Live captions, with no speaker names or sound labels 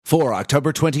For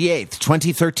October 28th,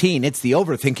 2013, it's the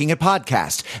Overthinking It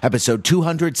podcast, episode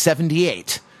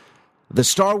 278. The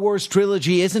Star Wars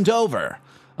trilogy isn't over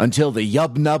until the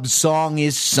Yub Nub song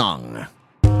is sung.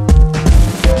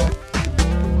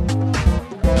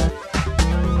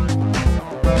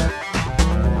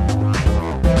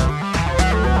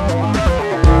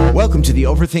 Welcome to the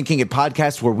Overthinking It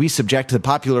podcast, where we subject the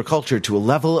popular culture to a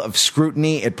level of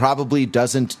scrutiny it probably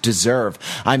doesn't deserve.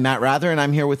 I'm Matt Rather, and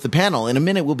I'm here with the panel. In a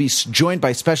minute, we'll be joined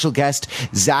by special guest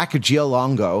Zach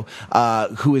Gialongo,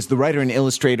 who is the writer and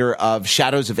illustrator of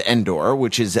Shadows of Endor,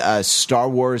 which is a Star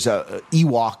Wars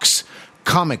Ewoks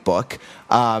comic book.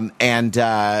 And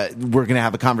we're going to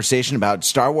have a conversation about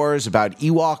Star Wars, about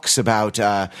Ewoks, about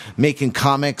making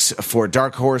comics for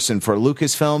Dark Horse and for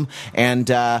Lucasfilm, and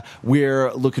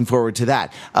we're looking forward to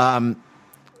that.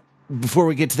 Before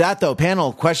we get to that, though,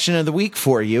 panel question of the week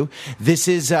for you. This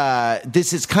is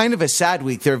kind of a sad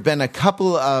week. There have been a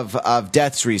couple of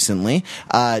deaths recently.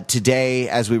 Today,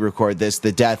 as we record this,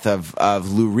 the death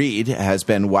of Lou Reed has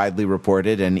been widely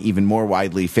reported and even more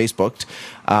widely Facebooked.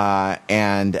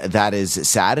 And that is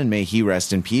sad, and may he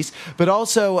rest in peace. But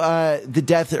also the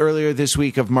death earlier this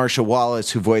week of Marsha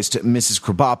Wallace, who voiced Mrs.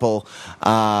 Krabappel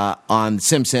on The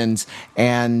Simpsons,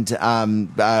 and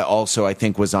also I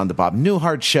think was on the Bob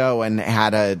Newhart show and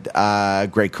had a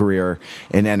great career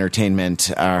in entertainment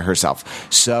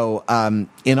herself. So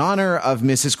in honor of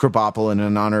Mrs. Krabappel and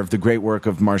in honor of the great work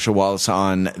of Marsha Wallace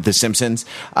on The Simpsons,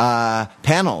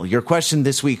 panel, your question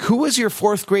this week: who was your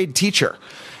fourth grade teacher?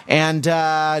 And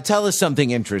tell us something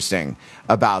interesting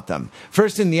about them.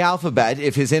 First in the alphabet,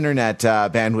 if his internet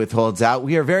bandwidth holds out,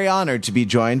 we are very honored to be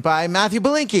joined by Matthew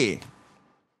Belinkie.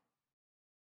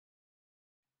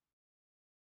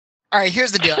 All right,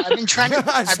 here's the deal. I've been trying to.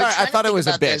 I thought it was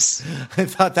a bit. I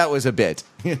thought that was a bit.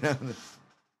 You know?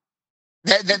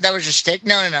 That was your shtick?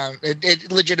 No.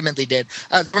 It legitimately did.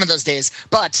 One of those days.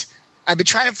 But I've been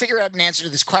trying to figure out an answer to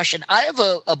this question. I have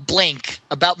a blank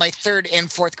about my third and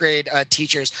fourth grade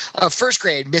teachers. First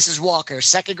grade, Mrs. Walker.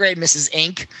 Second grade, Mrs.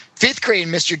 Ink. Fifth grade,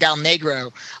 Mr. Del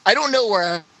Negro. I don't know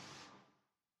where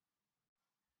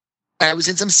I was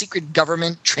in some secret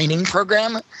government training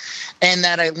program, and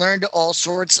that I learned all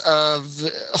sorts of,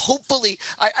 hopefully,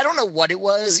 I don't know what it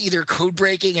was, either code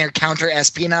breaking or counter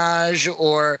espionage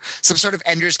or some sort of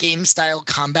Ender's Game style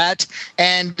combat.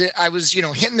 And I was,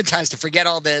 hypnotized to forget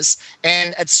all this.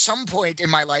 And at some point in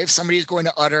my life, somebody is going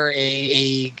to utter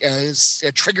a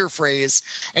trigger phrase,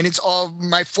 and it's all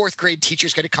my fourth grade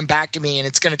teacher's going to come back to me, and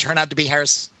it's going to turn out to be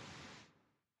Harris.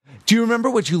 Do you remember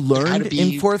what you learned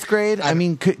in fourth grade? I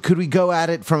mean, could we go at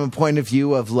it from a point of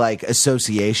view of like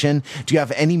association? Do you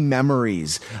have any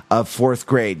memories of fourth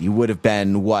grade? You would have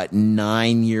been,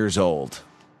 9 years old?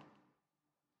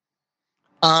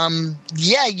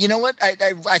 Yeah, you know what?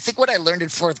 I think what I learned in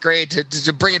fourth grade,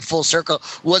 to bring it full circle,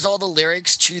 was all the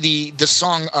lyrics to the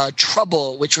song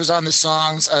Trouble, which was on the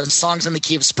Songs in the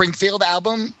Key of Springfield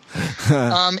album.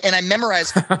 And I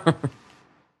memorized.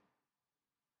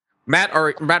 Matt,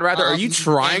 Rather, are you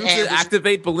trying to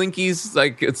activate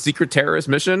Belinkie's secret terrorist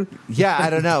mission? Yeah, I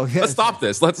don't know. Let's stop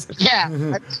this.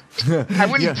 Yeah, I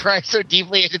wouldn't pry so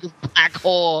deeply into this black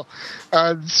hole,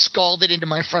 scalded into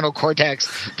my frontal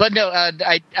cortex. But no,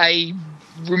 I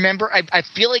remember. I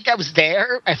feel like I was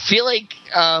there. I feel like,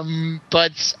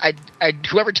 but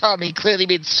whoever taught me clearly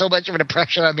made so much of an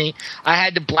impression on me. I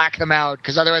had to black them out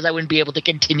because otherwise I wouldn't be able to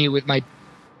continue with my.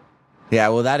 Yeah,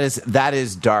 well, that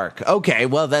is dark. Okay,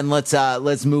 well then let's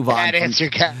move on.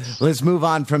 Let's move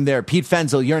on from there. Pete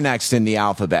Fenzel, you're next in the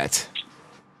alphabet.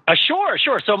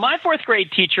 Sure. So my fourth grade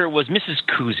teacher was Mrs.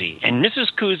 Kuzi, and Mrs.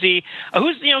 Kuzi,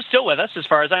 who's still with us as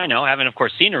far as I know. I haven't, of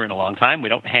course, seen her in a long time. We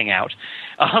don't hang out,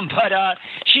 but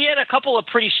she had a couple of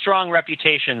pretty strong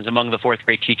reputations among the fourth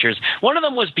grade teachers. One of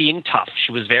them was being tough.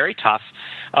 She was very tough.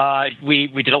 We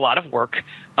did a lot of work.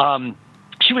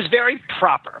 She was very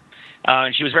proper.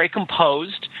 And she was very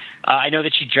composed. I know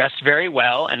that she dressed very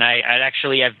well, and I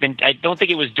don't think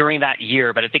it was during that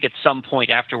year, but I think at some point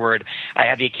afterward, I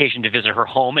had the occasion to visit her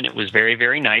home, and it was very,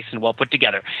 very nice and well put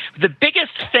together. The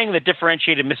biggest thing that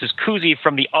differentiated Mrs. Kuzi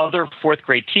from the other fourth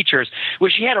grade teachers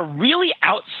was she had a really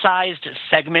outsized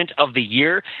segment of the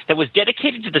year that was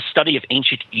dedicated to the study of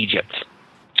ancient Egypt.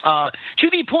 To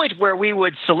the point where we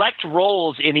would select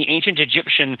roles in the ancient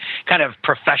Egyptian kind of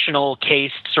professional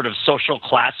case sort of social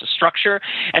class structure,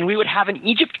 and we would have an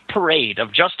Egypt parade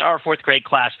of just our fourth grade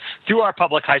class through our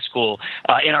public high school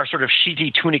in our sort of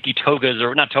sheety, tunicky togas,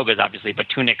 or not togas obviously, but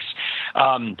tunics.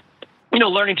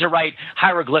 learning to write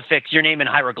hieroglyphics, your name in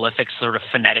hieroglyphics sort of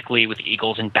phonetically with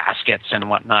eagles and baskets and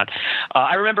whatnot.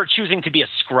 I remember choosing to be a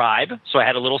scribe. So I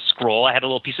had a little scroll. I had a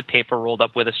little piece of paper rolled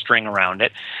up with a string around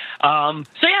it. So I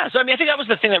think that was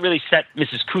the thing that really set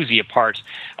Mrs. Kuzi apart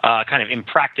kind of in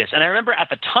practice. And I remember at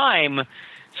the time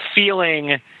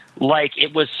feeling like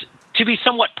it was to be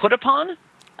somewhat put upon.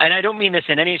 And I don't mean this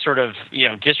in any sort of,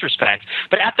 disrespect,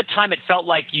 but at the time it felt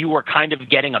like you were kind of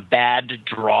getting a bad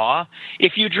draw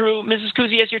if you drew Mrs.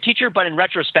 Kuzi as your teacher. But in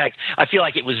retrospect, I feel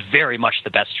like it was very much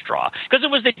the best draw because it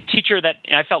was the teacher that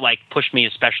I felt like pushed me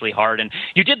especially hard. And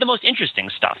you did the most interesting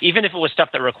stuff, even if it was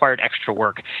stuff that required extra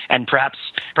work. And perhaps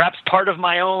part of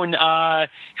my own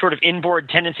sort of inboard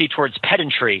tendency towards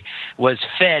pedantry was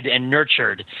fed and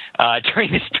nurtured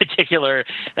during this particular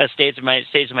stage of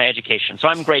my education. So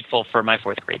I'm grateful for my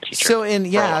fourth grade teacher. So,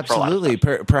 absolutely.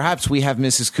 Perhaps we have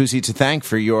Mrs. Kuzi to thank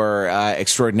for your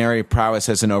extraordinary prowess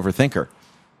as an overthinker.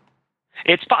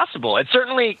 It's possible. It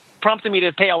certainly prompted me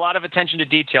to pay a lot of attention to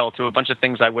detail to a bunch of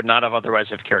things I would not have otherwise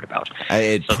have cared about.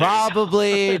 It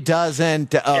probably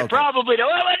doesn't. It probably don't.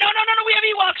 No. We have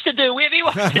Ewoks to do. Go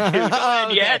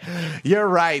ahead, yeah. You're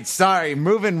right. Sorry.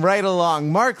 Moving right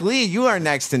along. Mark Lee, you are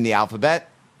next in the alphabet.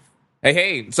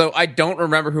 Hey, so I don't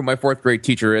remember who my fourth grade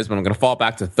teacher is, but I'm going to fall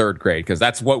back to third grade because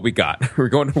that's what we got. We're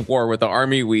going to war with the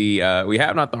army we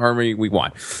have, not the army we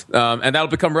want. And that'll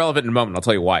become relevant in a moment. I'll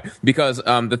tell you why. Because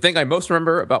the thing I most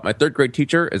remember about my third grade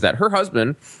teacher is that her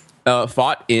husband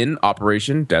fought in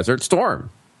Operation Desert Storm.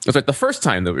 It was like the first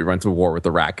time that we went to war with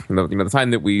Iraq. The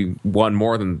time that we won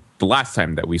more than the last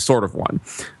time that we sort of won.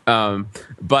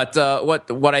 But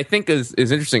what I think is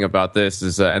interesting about this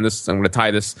is, and this I'm going to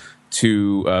tie this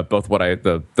to both what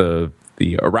the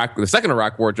second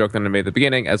Iraq War joke that I made at the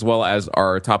beginning, as well as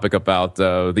our topic about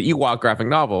the Ewok graphic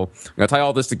novel. I'm going to tie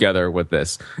all this together with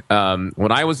this.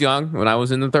 When I was young, when I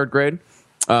was in the third grade,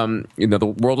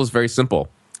 the world was very simple.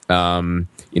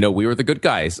 We were the good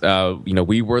guys.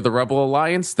 We were the Rebel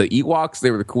Alliance, the Ewoks, they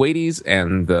were the Kuwaitis,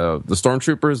 and the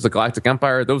Stormtroopers, the Galactic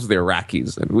Empire, those are the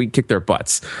Iraqis, and we kicked their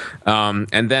butts.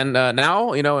 And then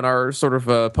now, in our sort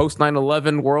of post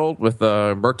 9/11 world with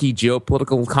murky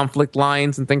geopolitical conflict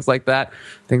lines and things like that,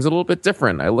 things are a little bit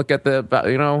different. I look at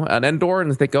an Endor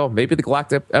and think, oh, maybe the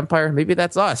Galactic Empire, maybe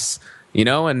that's us.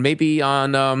 And maybe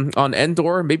on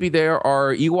Endor, maybe there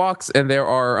are Ewoks and there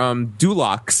are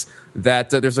Duloks. That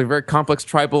there's a very complex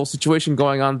tribal situation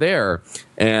going on there,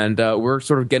 and we're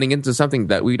sort of getting into something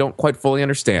that we don't quite fully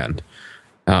understand.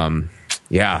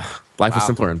 Life is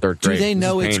simpler in third grade. Do they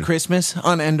know it's Christmas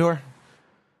on Endor?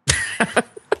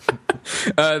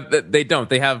 They don't.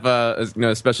 They have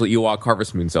a special Ewok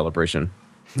Harvest Moon celebration.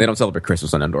 They don't celebrate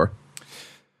Christmas on Endor.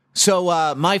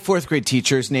 So my fourth grade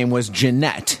teacher's name was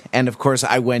Jeanette, and of course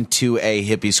I went to a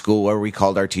hippie school where we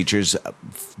called our teachers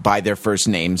by their first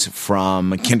names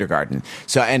from kindergarten.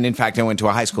 So, and in fact, I went to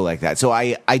a high school like that. So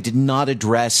I did not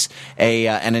address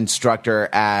an instructor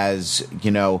as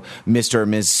Mr. or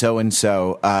Ms. So and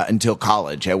so until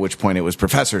college, at which point it was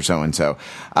Professor so and so.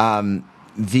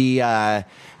 The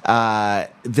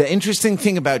interesting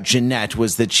thing about Jeanette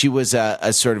was that she was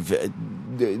a sort of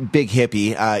big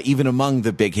hippie, even among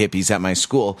the big hippies at my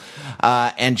school.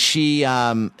 And she,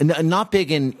 not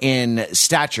big in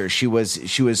stature. She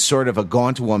was sort of a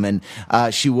gaunt woman.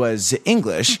 She was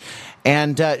English,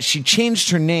 and she changed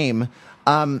her name.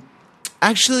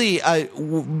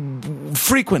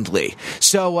 Frequently.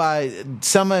 So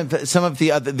some of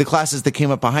the classes that came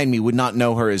up behind me would not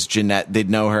know her as Jeanette. They'd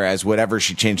know her as whatever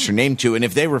she changed her name to. And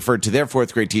if they referred to their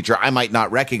fourth grade teacher, I might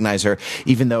not recognize her,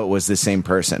 even though it was the same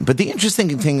person. But the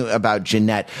interesting thing about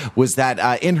Jeanette was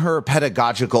that in her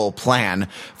pedagogical plan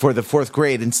for the fourth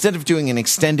grade, instead of doing an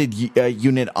extended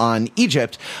unit on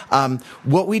Egypt,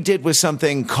 what we did was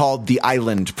something called the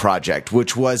Island Project,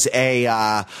 which was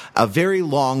a very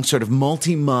long sort of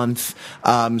multi-month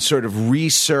sort of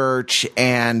research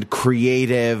and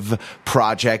creative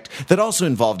project that also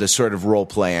involved a sort of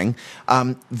role-playing.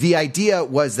 The idea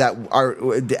was that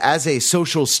as a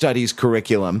social studies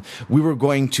curriculum, we were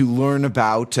going to learn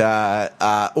about,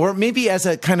 or maybe as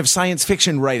a kind of science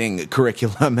fiction writing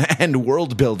curriculum and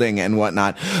world building and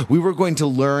whatnot, we were going to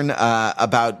learn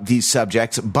about these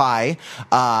subjects by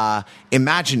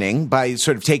imagining, by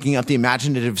sort of taking up the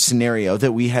imaginative scenario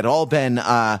that we had all been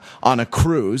on a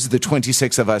cruise, the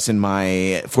 26 of us in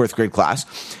my fourth grade class,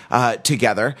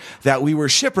 together, that we were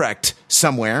shipwrecked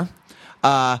somewhere,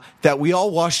 that we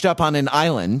all washed up on an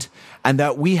island, and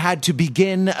that we had to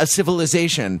begin a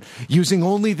civilization using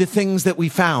only the things that we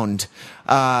found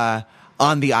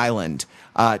on the island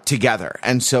together.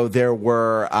 And so there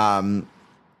were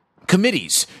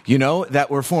committees, that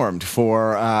were formed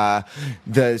for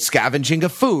the scavenging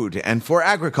of food and for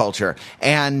agriculture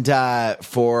and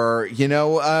for,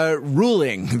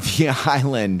 ruling the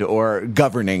island, or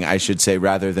governing, I should say,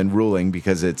 rather than ruling,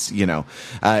 because it's, it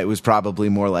was probably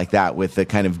more like that, with the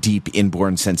kind of deep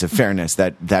inborn sense of fairness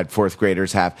that fourth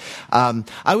graders have.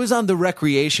 I was on the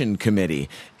recreation committee,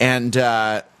 and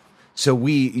so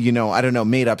we,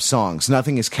 made up songs.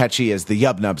 Nothing as catchy as the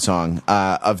Yub Nub song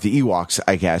of the Ewoks,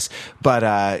 I guess.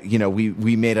 But,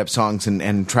 we made up songs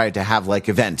and tried to have, like,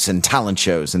 events and talent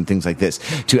shows and things like this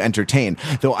to entertain.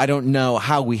 Though I don't know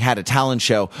how we had a talent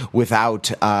show without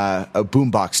a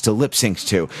boombox to lip sync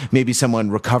to. Maybe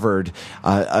someone recovered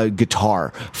a guitar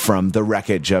from the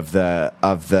wreckage of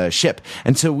the ship.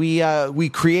 And so we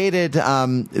created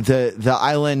the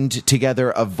island together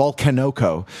of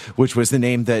Volcanoco, which was the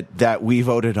name that we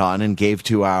voted on and gave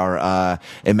to our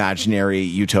imaginary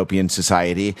utopian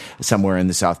society somewhere in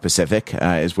the South Pacific,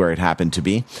 is where it happened to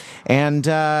be, and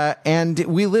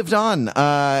we lived on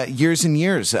years and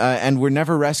years, and were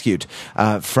never rescued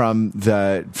from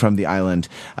the island,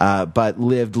 but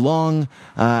lived long,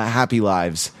 happy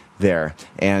lives there.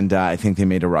 And I think they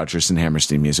made a Rodgers and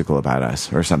Hammerstein musical about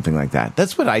us, or something like that.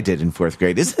 That's what I did in fourth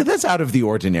grade. That's out of the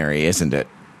ordinary, isn't it?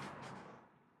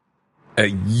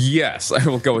 Yes, I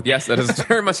will go with yes. That is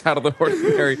very much out of the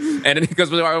ordinary, and because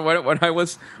when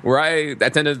I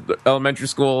attended elementary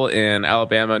school in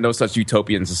Alabama, no such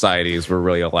utopian societies were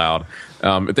really allowed.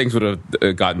 Things would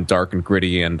have gotten dark and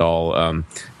gritty and all,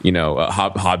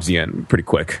 Hobbesian pretty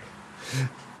quick.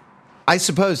 I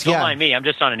suppose. Don't mind me. I'm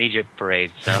just on an Egypt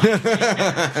parade. So.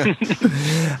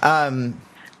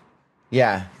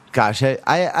 Yeah. Gosh,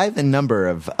 I have a number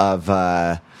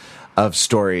of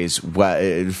stories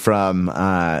from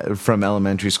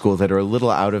elementary school that are a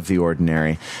little out of the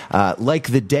ordinary.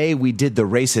 Like the day we did the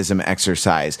racism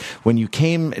exercise. When you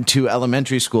came to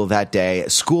elementary school that day,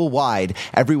 school-wide,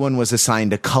 everyone was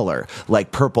assigned a color,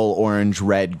 like purple, orange,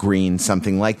 red, green,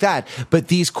 something like that. But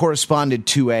these corresponded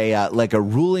to a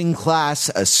ruling class,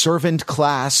 a servant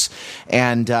class,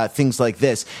 and things like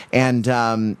this.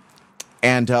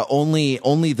 And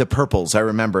only the purples, I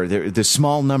remember, the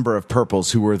small number of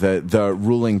purples who were the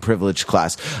ruling privileged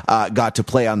class got to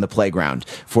play on the playground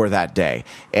for that day.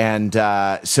 And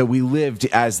so we lived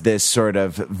as this sort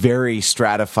of very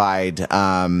stratified,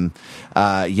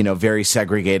 very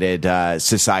segregated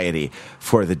society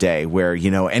for the day, where,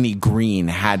 any green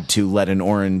had to let an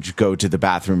orange go to the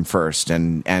bathroom first,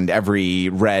 and every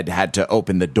red had to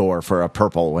open the door for a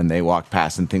purple when they walked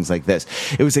past, and things like this.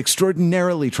 It was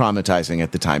extraordinarily traumatizing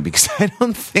at the time, because I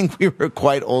don't think we were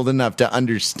quite old enough to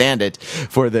understand it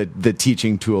for the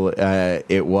teaching tool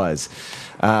it was.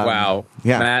 Wow.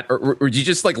 Yeah. Matt, or would you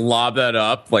just lob that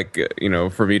up,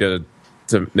 for me to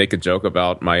make a joke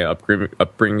about my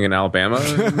upbringing in Alabama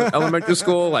in elementary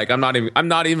school? I'm not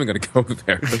even going to go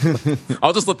there.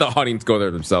 I'll just let the audience go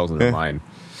there themselves in their mind.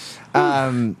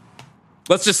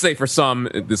 Let's just say for some,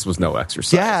 this was no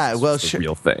exercise. Yeah, well, sure,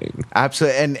 real thing.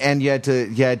 Absolutely, and you had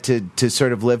to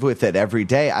sort of live with it every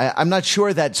day. I'm not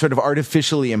sure that sort of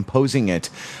artificially imposing it.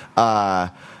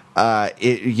 I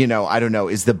don't know,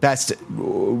 is the best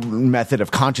method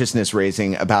of consciousness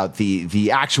raising about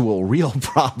the actual real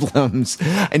problems.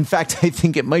 In fact, I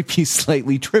think it might be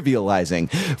slightly trivializing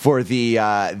for the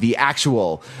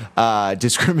actual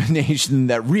discrimination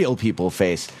that real people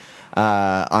face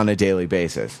on a daily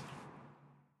basis.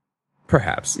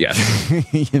 Perhaps, yes.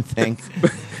 You think?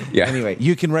 Yeah. Anyway,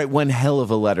 you can write one hell of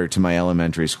a letter to my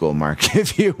elementary school, Mark,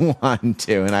 if you want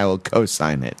to, and I will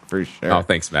co-sign it for sure. Oh,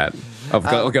 thanks, Matt.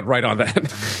 I'll get right on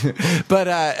that.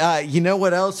 But you know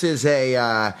what else is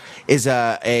a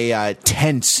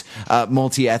tense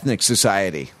multi-ethnic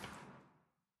society?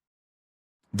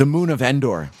 The Moon of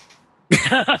Endor.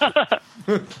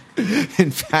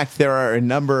 In fact, there are a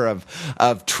number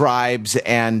of tribes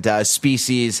and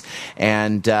species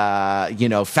and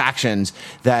factions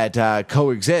that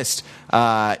coexist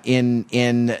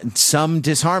in some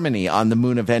disharmony on the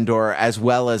Moon of Endor, as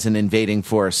well as an invading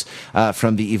force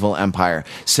from the evil empire.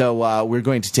 So we're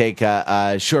going to take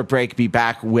a short break. Be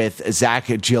back with Zach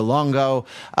Gialongo,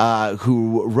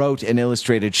 who wrote and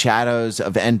illustrated Shadows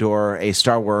of Endor, a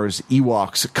Star Wars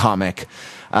Ewoks comic.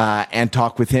 And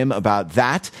talk with him about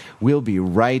that. We'll be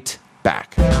right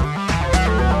back.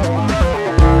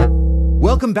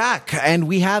 Welcome back, and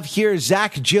we have here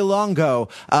Zach Gialongo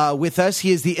with us.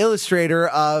 He is the illustrator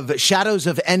of Shadows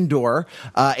of Endor,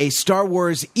 a Star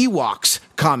Wars Ewoks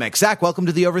comic. Zach, welcome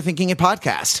to the Overthinking It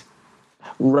podcast.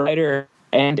 Writer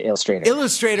and illustrator.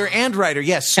 Illustrator and writer,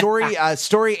 yes.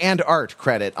 Story and art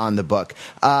credit on the book.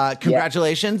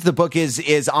 Congratulations! The book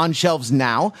is on shelves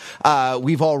now.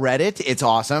 We've all read it. It's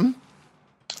awesome.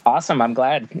 Awesome! I'm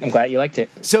glad you liked it.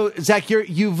 So, Zach,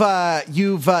 you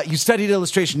studied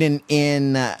illustration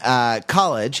in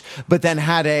college, but then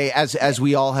had as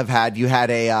we all have had, you had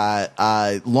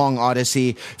a long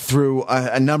odyssey through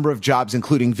a number of jobs,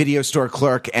 including video store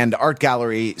clerk and art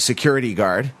gallery security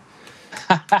guard.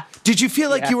 Did you feel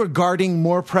like you were guarding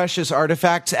more precious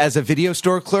artifacts as a video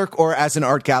store clerk or as an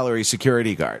art gallery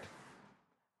security guard?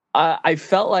 I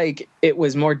felt like it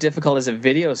was more difficult as a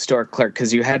video store clerk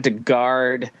because you had to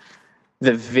guard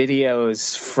the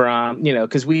videos from,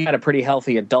 because we had a pretty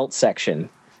healthy adult section.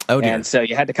 Oh, dear. And so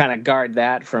you had to kind of guard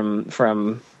that from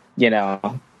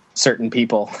certain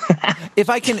people. If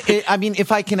I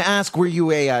can ask, were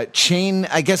you a chain?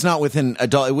 I guess not with an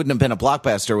adult. It wouldn't have been a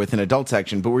Blockbuster with an adult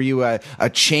section. But were you a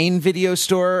chain video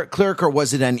store clerk, or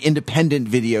was it an independent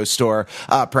video store,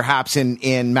 perhaps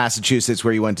in Massachusetts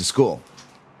where you went to school?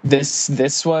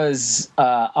 This was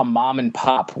a mom and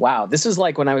pop. Wow, this was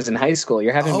like when I was in high school.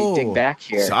 You're having me dig back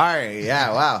here. Sorry.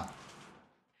 Yeah. Wow.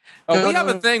 Oh, we have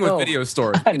a thing with video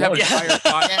stores. We have entire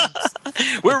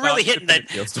podcasts. We're really hitting the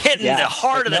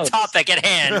heart of the topic at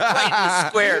hand, right in the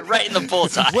square, right in the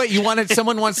bullseye. Wait,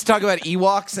 someone wants to talk about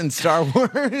Ewoks and Star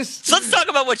Wars? So let's talk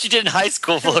about what you did in high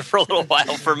school for a little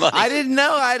while for money. I didn't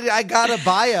know. I got a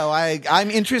bio. I'm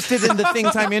interested in the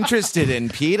things I'm interested in,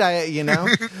 Pete. But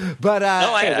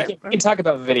we can talk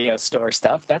about video store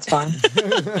stuff. That's fine.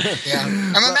 Yeah,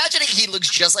 I'm imagining he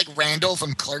looks just like Randall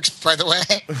from Clerks, by the way.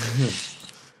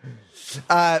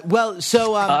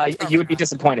 You would be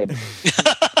disappointed.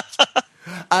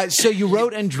 So you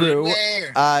wrote and drew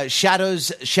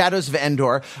Shadows of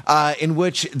Endor, in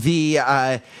which the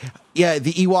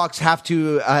Ewoks have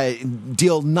to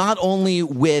deal not only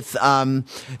with the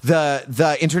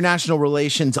international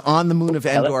relations on the moon of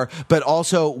Endor, but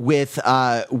also with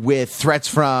threats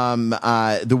from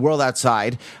the world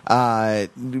outside,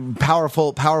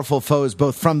 powerful foes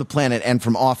both from the planet and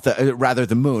from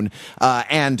the moon,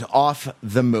 and off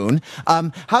the moon.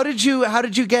 How did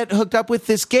you get hooked up with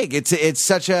this gig? It's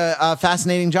such a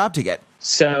fascinating job to get.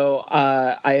 So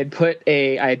I had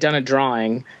done a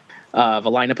drawing of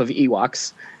a lineup of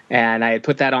Ewoks, and I had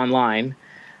put that online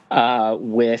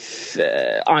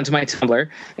onto my Tumblr,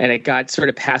 and it got sort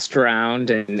of passed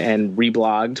around and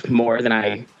reblogged more than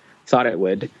I thought it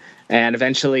would. And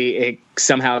eventually it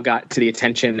somehow got to the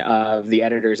attention of the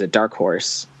editors at Dark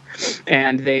Horse.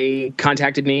 And they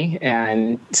contacted me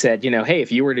and said, hey,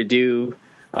 if you were to do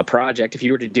a project, if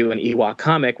you were to do an Ewok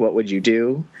comic, what would you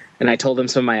do? And I told them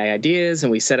some of my ideas,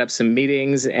 and we set up some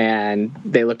meetings, and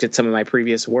they looked at some of my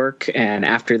previous work, and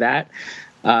after that,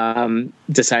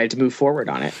 decided to move forward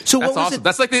on it. So that's awesome.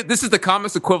 That's like this is the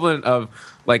comics equivalent of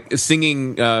like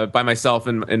singing by myself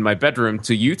in my bedroom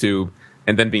to YouTube,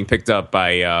 and then being picked up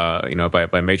by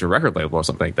by a major record label or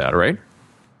something like that, right?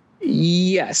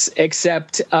 Yes,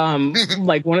 except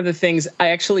like one of the things I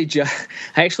actually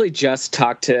just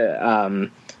talked to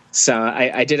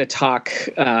I did a talk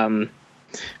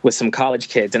with some college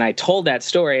kids, and I told that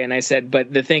story, and I said,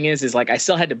 but the thing is like I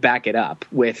still had to back it up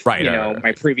with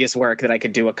my previous work that I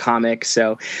could do a comic.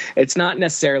 So it's not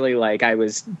necessarily like I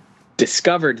was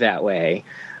discovered that way,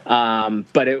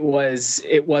 but it was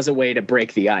a way to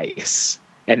break the ice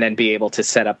and then be able to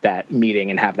set up that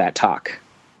meeting and have that talk.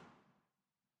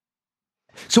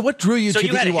 So what drew you to the Ewoks?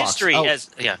 So you had a history go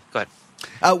ahead.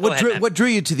 What drew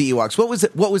you to the Ewoks?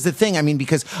 What was the thing? I mean,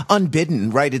 because unbidden,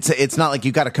 right? It's not like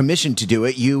you got a commission to do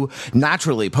it. You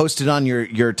naturally posted on your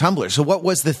Tumblr. So what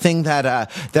was the thing that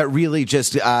really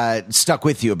just stuck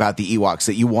with you about the Ewoks,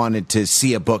 that you wanted to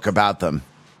see a book about them?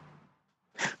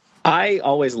 I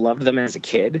always loved them as a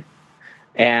kid,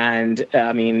 and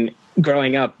I mean,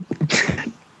 growing up.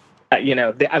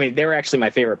 They were actually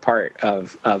my favorite part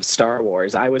of Star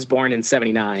Wars. I was born in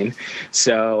 1979,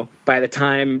 so by the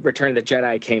time Return of the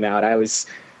Jedi came out, I was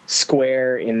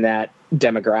square in that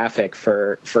demographic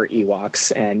for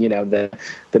Ewoks. And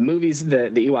the movies, the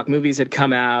Ewok movies had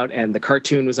come out, and the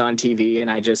cartoon was on TV, and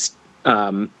I just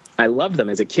I loved them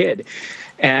as a kid.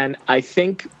 And I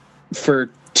think for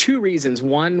two reasons.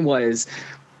 One was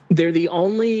they're the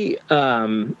only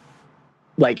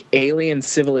alien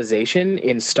civilization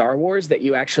in Star Wars that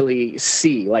you actually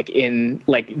see,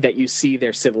 that you see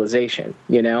their civilization,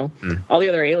 All the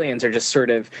other aliens are just sort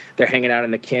of, they're hanging out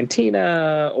in the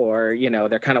cantina, or,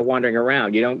 they're kind of wandering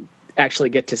around. You don't actually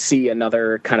get to see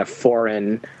another kind of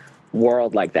foreign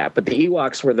world like that. But the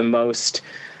Ewoks were the most,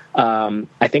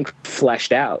 I think,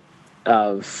 fleshed out.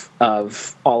 of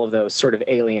all of those sort of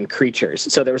alien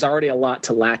creatures. So there was already a lot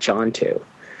to latch onto.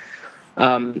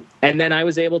 And then I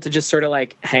was able to just sort of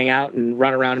like hang out and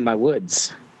run around in my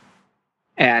woods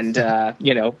and,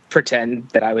 pretend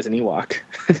that I was an Ewok.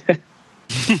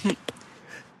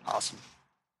 Awesome.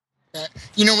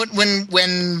 You know what?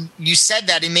 When you said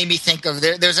that, it made me think of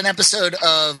there's an episode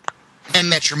of I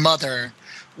Met Your Mother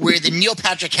where the Neil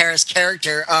Patrick Harris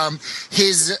character,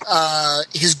 his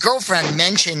girlfriend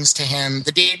mentions to him,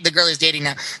 the girl he's dating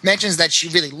now, mentions that she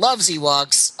really loves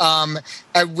Ewoks.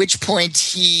 At which point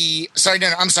she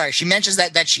mentions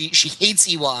that she hates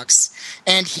Ewoks,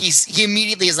 and he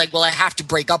immediately is like, well, I have to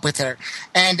break up with her.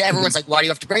 And everyone's like, why do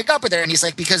you have to break up with her? And he's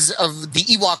like, because of the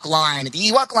Ewok line. The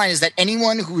Ewok line is that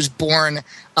anyone who was born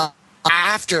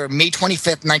after May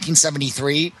 25th,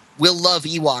 1973 will love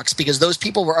Ewoks, because those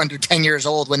people were under 10 years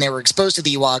old when they were exposed to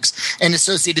the Ewoks and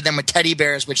associated them with teddy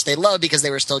bears, which they love because they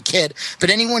were still a kid.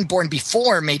 But anyone born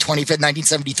before May 25th,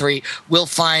 1973 will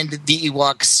find the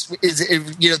Ewoks,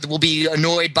 will be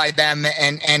annoyed by them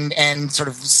and sort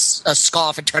of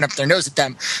scoff and turn up their nose at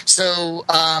them. So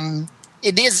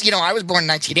it is, I was born in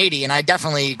 1980, and I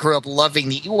definitely grew up loving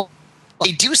the Ewoks.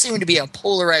 They do seem to be a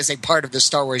polarizing part of the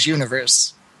Star Wars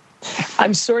universe.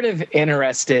 I'm sort of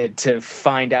interested to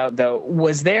find out, though,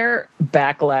 was there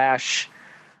backlash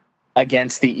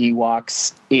against the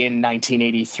Ewoks in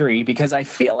 1983? Because I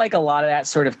feel like a lot of that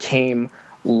sort of came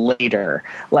later.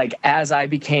 Like, as I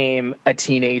became a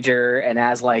teenager and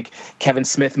as, like, Kevin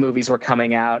Smith movies were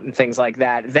coming out and things like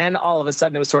that, then all of a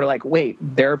sudden it was sort of like, wait,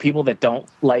 there are people that don't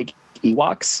like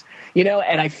Ewoks?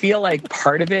 And I feel like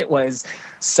part of it was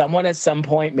someone at some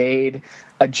point made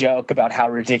a joke about how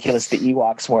ridiculous the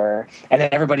Ewoks were, and then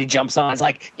everybody jumps on. It's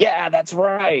like, yeah, that's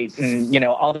right, and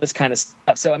all this kind of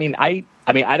stuff. So I mean, I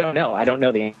don't know. I don't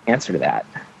know the answer to that.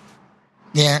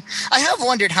 Yeah, I have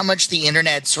wondered how much the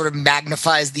internet sort of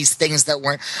magnifies these things that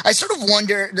weren't. I sort of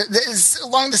wonder,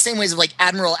 along the same ways of like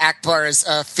Admiral Akbar's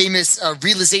famous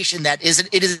realization that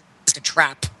it is a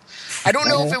trap. I don't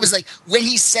know if it was like when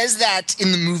he says that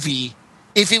in the movie,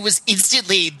 if it was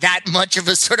instantly that much of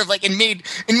a sort of like, it made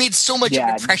so much of an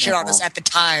impression on us at the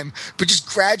time, but just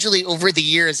gradually over the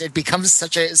years, it becomes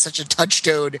such a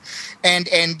touchstone, and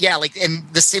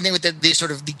the same thing with the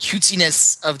sort of the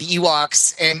cutesiness of the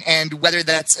Ewoks, and whether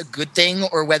that's a good thing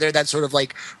or whether that sort of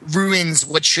like ruins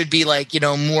what should be like,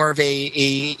 more of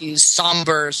a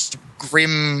somber,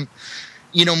 grim,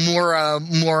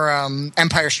 more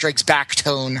Empire Strikes Back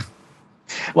tone.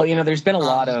 Well, there's been a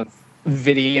lot of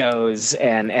videos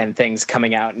and things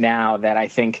coming out now that I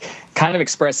think kind of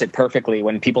express it perfectly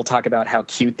when people talk about how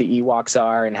cute the Ewoks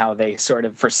are and how they sort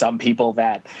of, for some people,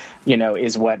 that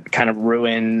is what kind of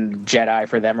ruined Jedi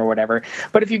for them or whatever.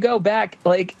 But if you go back,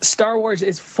 like, Star Wars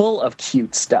is full of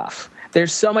cute stuff.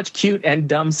 There's so much cute and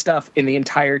dumb stuff in the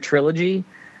entire trilogy.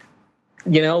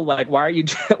 Like, why are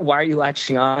you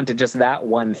latching on to just that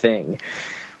one thing?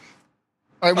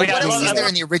 All right, what else is there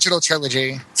in the original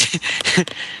trilogy?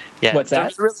 Yeah. What's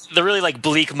that? The really like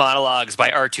bleak monologues by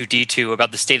R2-D2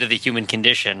 about the state of the human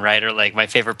condition, right? Or like my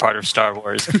favorite part of Star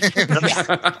Wars.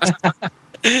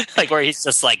 Like where he's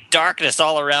just like, darkness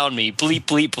all around me, bleep,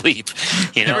 bleep,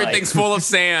 bleep. Everything's full of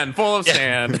sand,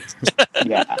 sand.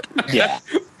 Yeah.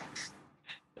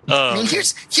 I mean,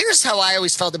 here's how I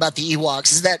always felt about the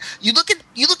Ewoks is that you look at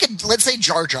let's say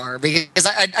Jar Jar, because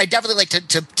I definitely like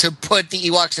to put the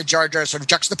Ewoks to Jar Jar, sort of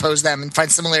juxtapose them and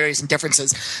find similarities and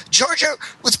differences. Jar Jar,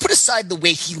 let's put aside the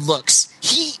way he looks.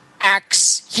 He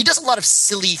does a lot of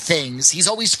silly things. He's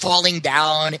always falling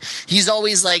down. He's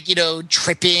always like,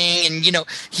 tripping, and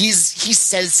he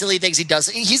says silly things.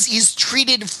 He's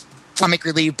treated comic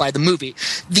relief by the movie.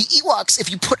 The Ewoks, if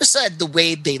you put aside the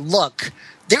way they look,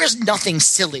 there is nothing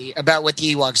silly about what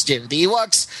the Ewoks do. The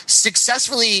Ewoks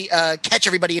successfully catch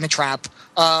everybody in a trap,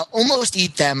 almost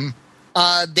eat them.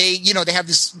 They have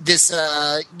this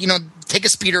take a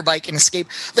speeder bike and escape.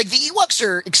 Like, the Ewoks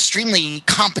are extremely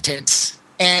competent,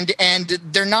 and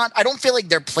they're not. I don't feel like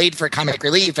they're played for comic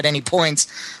relief at any point.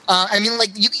 I mean,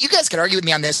 like, you guys could argue with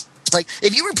me on this. It's like,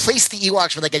 if you replace the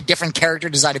Ewoks with like a different character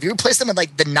design, if you replace them with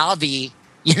like the Na'vi,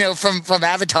 from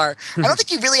Avatar, I don't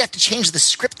think you really have to change the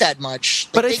script that much.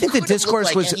 But I think the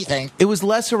discourse was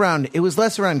less around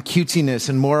cutesiness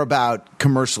and more about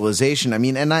commercialization. I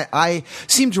mean, and I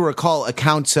seem to recall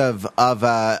accounts of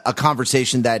a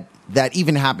conversation that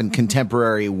even happened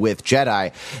contemporary with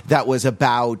Jedi that was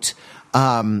about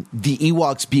the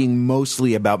Ewoks being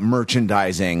mostly about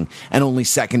merchandising and only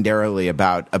secondarily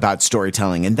about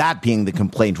storytelling, and that being the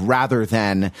complaint rather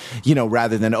than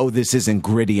this isn't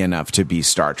gritty enough to be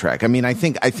Star Trek. I mean, I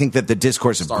think that the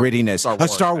discourse of grittiness,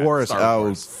 Star Wars.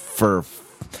 For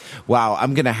Wow,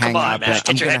 I'm going to hang Come on, up. Matt,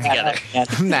 get your head together.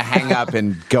 I'm going to hang up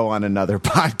and go on another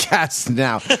podcast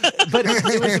now. But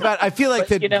it was about, I feel like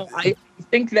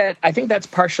that, I think that's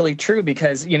partially true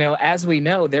because, as we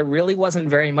know, there really wasn't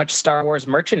very much Star Wars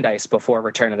merchandise before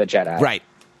Return of the Jedi. right.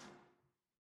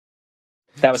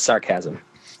 That was sarcasm.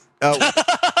 Oh,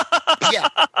 Yeah.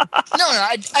 No,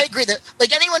 I agree that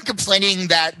like anyone complaining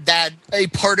that a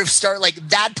part of Star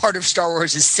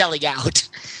Wars is selling out.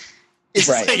 It's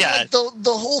Right. like, Yeah. the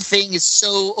whole thing is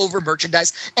so over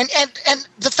merchandised, and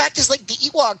the fact is like the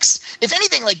Ewoks. If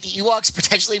anything, like the Ewoks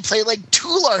potentially play like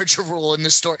too large a role in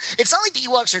the story. It's not like the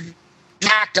Ewoks are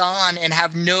tacked on and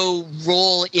have no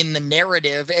role in the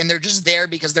narrative, and they're just there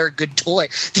because they're a good toy.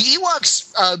 The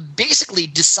Ewoks basically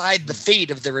decide the fate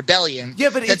of the rebellion.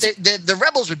 Yeah, but the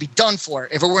rebels would be done for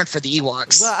if it weren't for the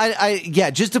Ewoks.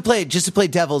 well, just to play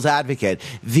devil's advocate,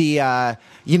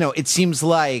 it seems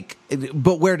like,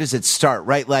 but where does it start,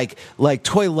 right? Like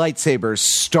toy lightsabers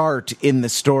start in the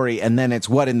story, and then it's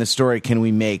what in the story can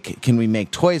we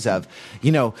make toys of?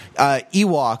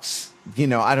 Ewoks.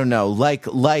 I don't know, like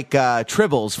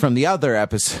Tribbles from the other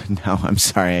episode. No, I'm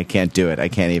sorry, I can't do it. I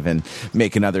can't even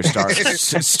make another Star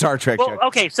Trek Well, joke.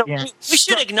 okay, so we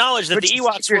should acknowledge that the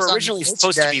Ewoks were originally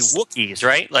supposed to be Wookiees,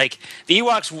 right? Like the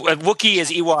Ewoks, Wookiee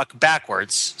is Ewok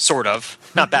backwards, sort of.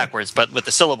 Not backwards, but with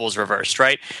the syllables reversed,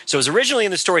 right? So it was originally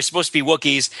in the story supposed to be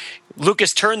Wookiees.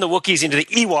 Lucas turned the Wookiees into the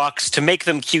Ewoks to make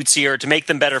them cutesier, to make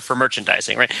them better for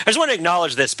merchandising, right? I just want to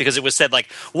acknowledge this because it was said,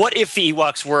 like, what if the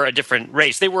Ewoks were a different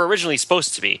race? They were originally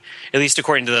supposed to be, at least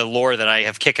according to the lore that I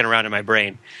have kicking around in my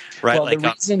brain, right? Well, the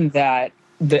reason that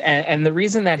the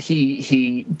reason that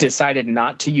he decided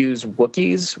not to use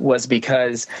Wookiees was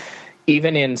because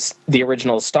even in the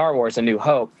original Star Wars: A New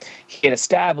Hope, he had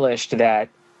established that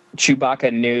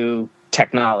Chewbacca knew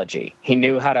technology. He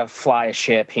knew how to fly a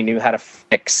ship. He knew how to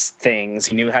fix things.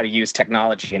 He knew how to use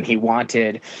technology, and he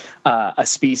wanted a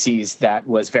species that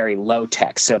was very low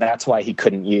tech. So that's why he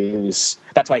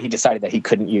decided that he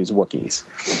couldn't use Wookiees.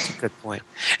 That's a good point.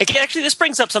 Actually, this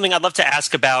brings up something I'd love to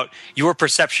ask about your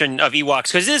perception of Ewoks,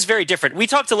 because it is very different. We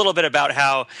talked a little bit about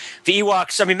how the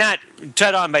Ewoks, I mean, Matt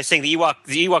tied on by saying the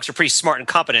Ewoks are pretty smart and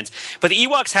competent, but the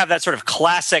Ewoks have that sort of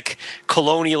classic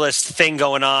colonialist thing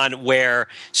going on where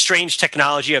strange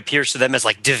technology appears to them as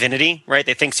like divinity, right?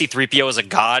 They think C-3PO is a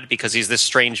god because he's this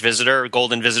strange visitor,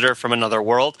 golden visitor from another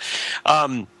world.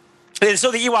 And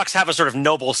so the Ewoks have a sort of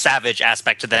noble savage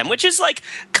aspect to them, which is like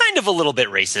kind of a little bit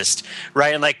racist,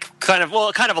 right? And like kind of a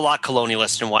lot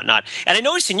colonialist and whatnot. And I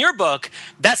noticed in your book,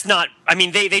 that's not, I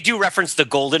mean, they do reference the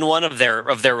golden one of their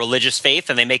religious faith,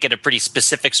 and they make it a pretty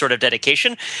specific sort of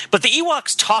dedication. But the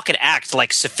Ewoks talk and act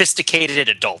like sophisticated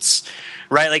adults,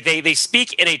 right? Like they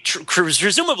speak in a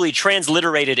presumably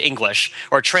transliterated English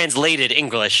or translated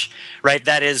English, right?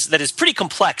 That is pretty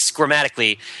complex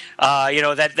grammatically,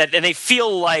 and they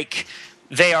feel like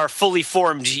they are fully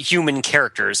formed human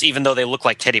characters, even though they look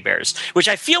like teddy bears, which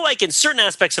I feel like in certain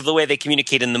aspects of the way they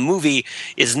communicate in the movie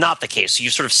is not the case. So you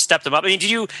sort of stepped them up. I mean, did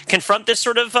you confront this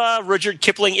sort of Rudyard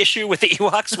Kipling issue with the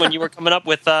Ewoks when you were coming up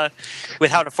with how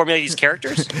to formulate these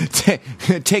characters?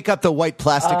 Take up the white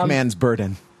plastic man's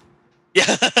burden.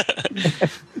 Yeah.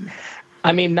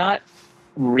 I mean, not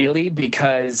really,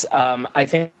 because I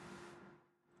think,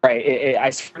 right, I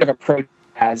sort of approach it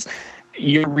as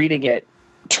you're reading it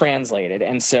translated,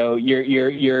 and so you're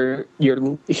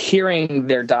hearing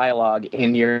their dialogue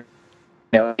in your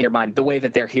mind the way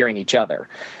that they're hearing each other.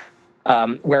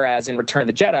 Whereas in Return of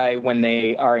the Jedi, when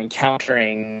they are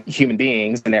encountering human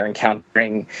beings and they're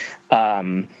encountering,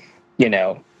 a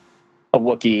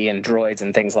Wookiee and droids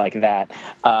and things like that,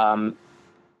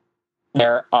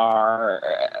 there's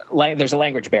a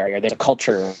language barrier, there's a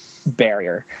culture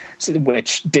barrier,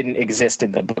 which didn't exist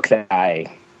in the book that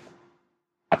I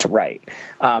had to write.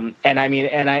 And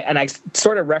I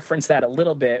sort of reference that a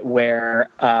little bit where,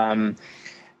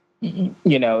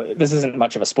 this isn't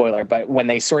much of a spoiler, but when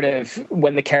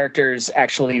the characters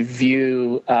actually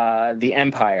view the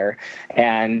Empire,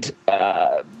 and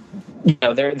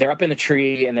they're up in the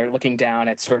tree and they're looking down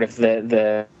at sort of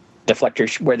the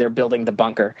deflector where they're building the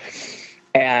bunker,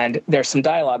 and there's some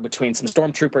dialogue between some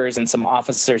stormtroopers and some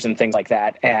officers and things like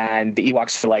that, and the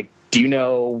Ewoks are like, do you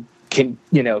know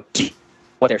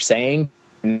what they're saying,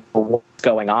 what's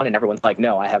going on? And everyone's like,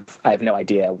 no, I have no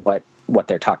idea what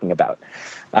they're talking about.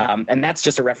 And that's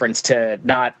just a reference to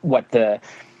not what the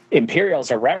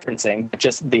Imperials are referencing, but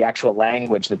just the actual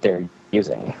language that they're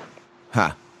using.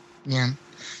 Huh. Yeah.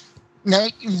 Now,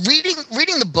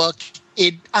 reading the book,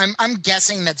 I'm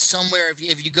guessing that somewhere, if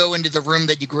you go into the room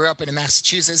that you grew up in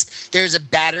Massachusetts, there's a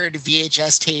battered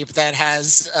VHS tape that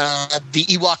has the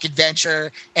Ewok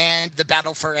Adventure and the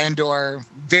Battle for Endor,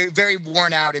 very, very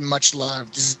worn out and much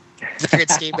loved. Is that a good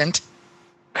statement?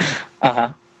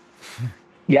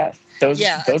 Yes, those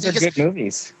are good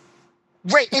movies.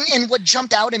 Right, and what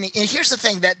jumped out at me, and here's the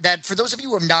thing, that for those of you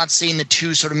who have not seen the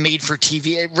two sort of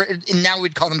made-for-TV, and now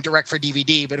we'd call them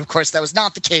direct-for-DVD, but of course that was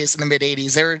not the case in the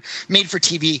mid-'80s. They were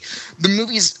made-for-TV. The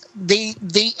movies, they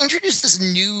introduced this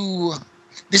new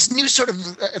sort of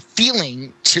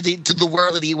feeling to the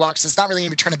world of the Ewoks. It's not really in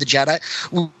Return of the Jedi.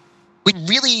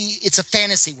 It's a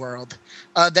fantasy world.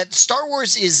 That Star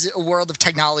Wars is a world of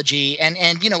technology, and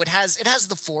it has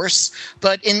the Force,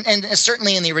 but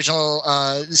certainly in the original,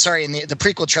 in the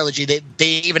prequel trilogy, they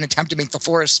even attempt to make the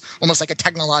Force almost like a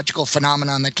technological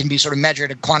phenomenon that can be sort of measured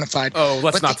and quantified. Oh,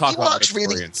 let's not talk about Ewoks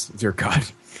experience. Dear God.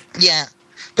 Yeah.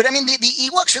 But I mean, the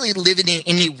Ewoks really live in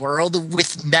a world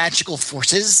with magical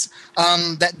forces.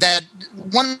 That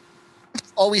one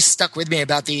always stuck with me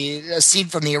about the scene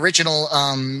from the original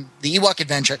the Ewok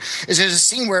Adventure is there's a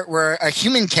scene where a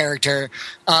human character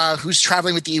who's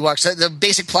traveling with the Ewoks. The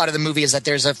basic plot of the movie is that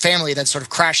there's a family that sort of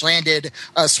crash landed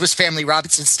Swiss Family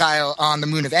Robinson style on the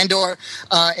moon of Endor,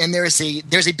 and there's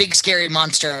a big scary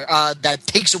monster that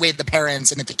takes away the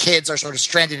parents, and that the kids are sort of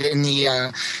stranded in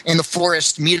the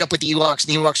forest, meet up with the Ewoks,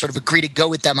 and the Ewoks sort of agree to go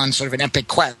with them on sort of an epic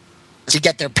quest to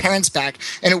get their parents back.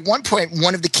 And at one point,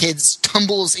 one of the kids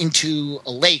tumbles into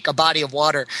a lake, a body of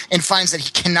water, and finds that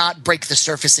he cannot break the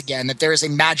surface again, that there is a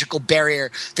magical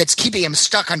barrier that's keeping him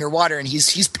stuck underwater, and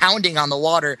he's pounding on the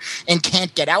water and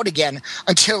can't get out again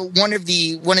until one of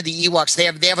the Ewoks, they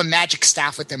have a magic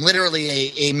staff with them,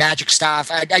 literally a magic staff.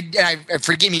 I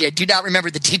forgive me, I do not remember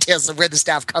the details of where the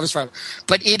staff comes from,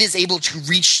 but it is able to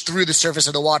reach through the surface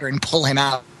of the water and pull him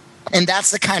out. And that's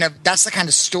the kind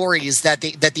of stories that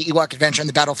the Ewok Adventure and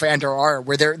the Battle for Endor are,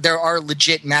 where there are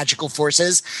legit magical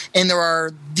forces, and there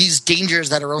are these dangers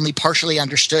that are only partially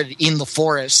understood in the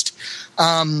forest.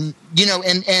 And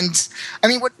I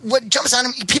mean, what jumps out at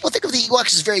me, people think of the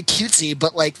Ewoks as very cutesy,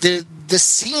 but like the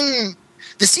scene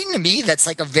to me that's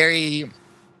like a very,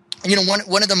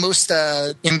 one of the most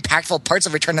impactful parts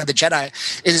of Return of the Jedi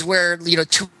is where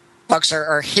two Ewoks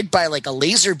are hit by like a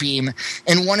laser beam,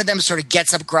 and one of them sort of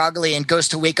gets up groggily and goes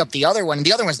to wake up the other one, and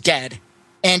the other one's dead.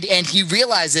 And he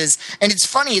realizes, and it's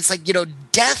funny, it's like,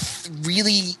 death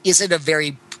really isn't a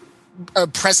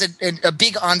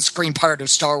big on-screen part of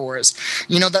Star Wars.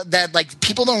 That like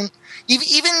people don't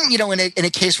even in a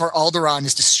case where Alderaan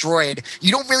is destroyed,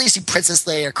 you don't really see Princess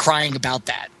Leia crying about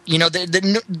that.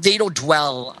 They don't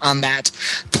dwell on that.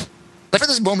 But for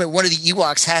this moment, one of the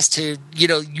Ewoks has to,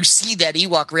 you see that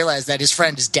Ewok realize that his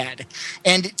friend is dead.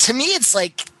 And to me, it's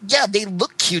like, yeah, they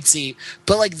look cutesy,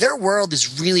 but like their world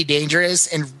is really dangerous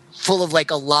and full of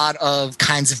like a lot of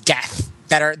kinds of death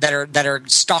that are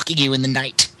stalking you in the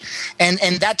night. And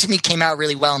that to me came out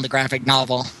really well in the graphic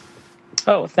novel.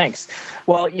 Oh, thanks.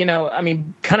 Well, I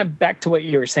mean, kind of back to what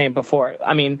you were saying before.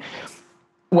 I mean,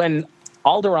 when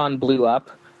Alderaan blew up,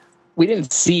 we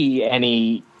didn't see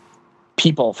any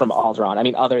people from Alderaan, I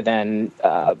mean, other than,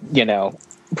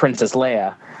 Princess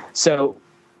Leia. So,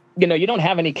 you don't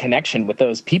have any connection with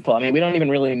those people. I mean, we don't even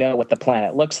really know what the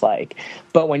planet looks like.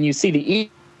 But when you see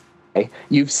the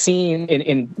you've seen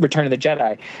in Return of the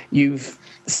Jedi, you've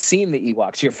seen the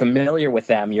Ewoks, you're familiar with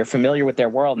them, you're familiar with their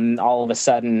world, and all of a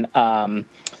sudden, one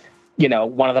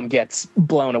of them gets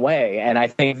blown away. And I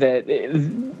think that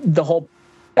the whole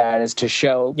that is to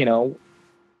show,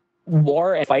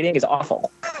 war and fighting is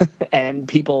awful and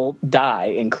people die,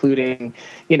 including,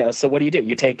 so what do?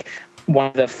 You take one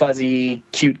of the fuzzy,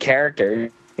 cute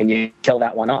characters and you kill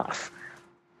that one off,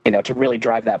 to really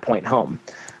drive that point home.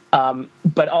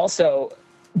 But also,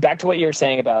 back to what you were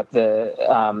saying about the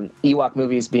Ewok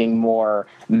movies being more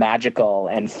magical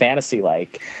and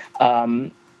fantasy-like,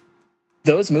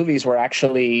 those movies were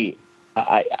actually,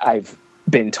 I've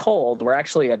been told, were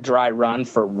actually a dry run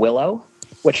for Willow,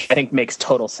 which I think makes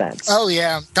total sense. Oh,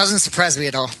 yeah. Doesn't surprise me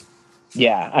at all.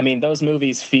 Yeah. I mean, those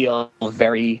movies feel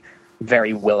very,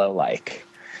 very Willow-like.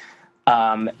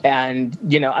 And,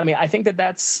 I mean, I think that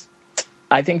that's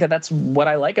what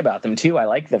I like about them, too. I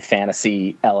like the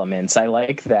fantasy elements. I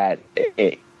like that,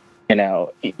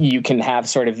 you can have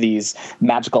sort of these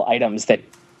magical items that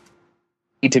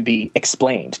need to be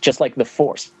explained, just like the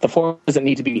Force. The Force doesn't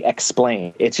need to be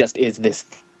explained. It just is this.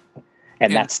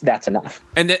 And that's enough.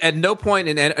 And at no point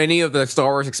in any of the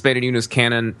Star Wars expanded universe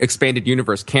canon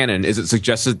is it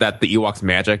suggested that the Ewoks'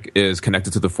 magic is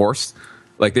connected to the Force.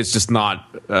 Like, it's just not.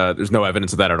 There's no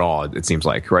evidence of that at all. It seems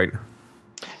like, right?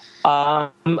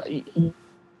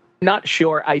 not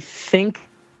sure. I think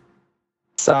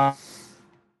some.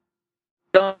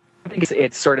 I don't think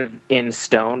it's sort of in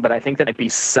stone, but I think there might be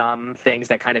some things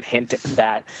that kind of hint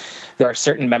that there are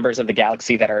certain members of the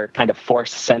galaxy that are kind of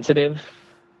force sensitive.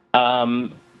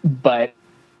 But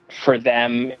for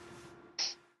them,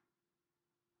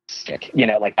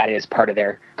 like that is part of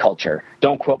their culture.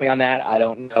 Don't quote me on that. I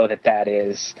don't know that that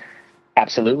is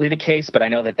absolutely the case, but I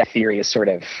know that that theory is sort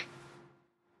of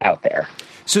out there.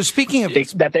 So speaking of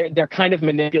that, they're kind of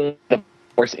manipulating the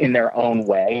force in their own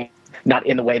way, not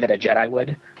in the way that a Jedi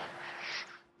would.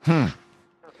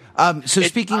 So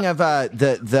speaking of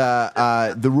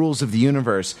the rules of the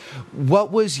universe,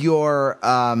 what was your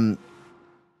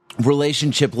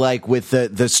relationship like with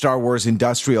the Star Wars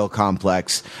industrial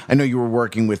complex? I know you were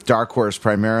working with Dark Horse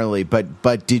primarily,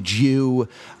 but did you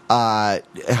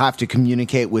have to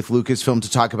communicate with Lucasfilm to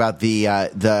talk about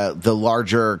the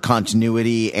larger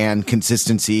continuity and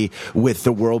consistency with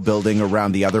the world building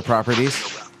around the other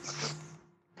properties?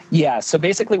 Yeah. So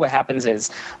basically, what happens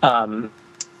is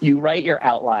you write your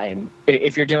outline.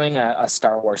 If you're doing a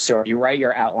Star Wars story, you write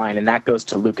your outline, and that goes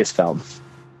to Lucasfilm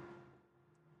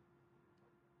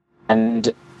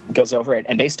and goes over it.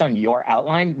 And based on your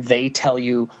outline, they tell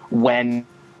you when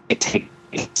it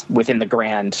takes within the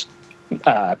grand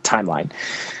timeline.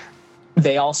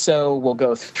 They also will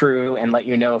go through and let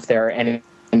you know if there are any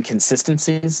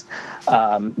inconsistencies.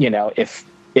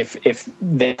 If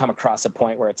they come across a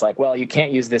point where it's like, well, you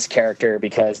can't use this character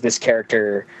because this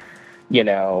character,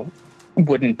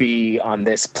 wouldn't be on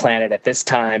this planet at this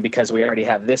time because we already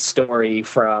have this story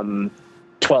from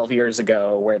 12 years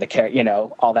ago where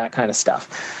all that kind of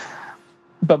stuff.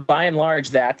 But by and large,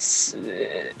 that's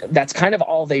kind of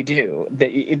all they do.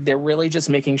 They're really just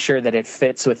making sure that it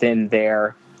fits within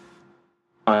their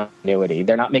continuity.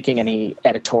 They're not making any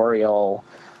editorial,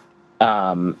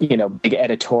 big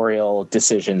editorial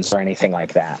decisions or anything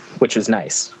like that, which was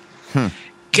nice.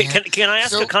 Can I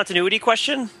ask a continuity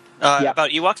question? About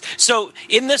Ewoks. So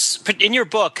in your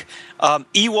book,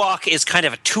 Ewok is kind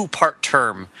of a two-part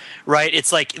term, right?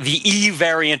 It's like the E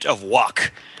variant of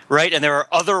wok, right? And there are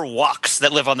other woks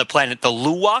that live on the planet. The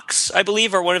Luwoks, I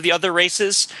believe, are one of the other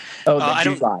races. Oh, the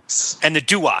Duloks. And the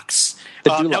Duwoks. The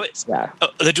Duloks,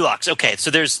 the Duloks. Okay, so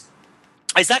is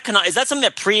that something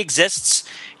that pre-exists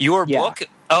your book?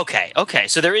 Okay.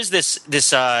 So there is this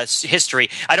history.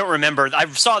 I don't remember. I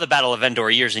saw the Battle of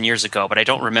Endor years and years ago, but I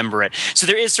don't remember it. So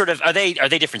there is sort of are they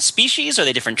different species? Are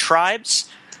they different tribes?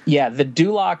 Yeah, the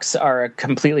Duloks are a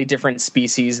completely different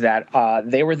species that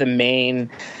they were the main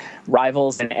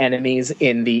rivals and enemies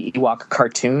in the Ewok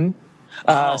cartoon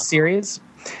series,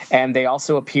 and they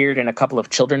also appeared in a couple of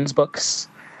children's books.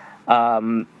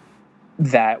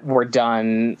 That were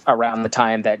done around the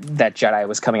time that Jedi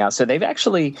was coming out. So they've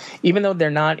actually, even though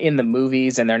they're not in the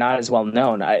movies and they're not as well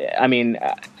known, I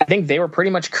think they were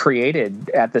pretty much created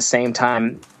at the same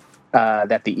time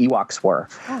that the Ewoks were.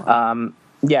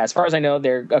 As far as I know,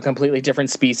 they're a completely different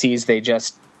species. They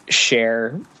just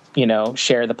share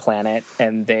the planet,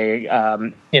 and they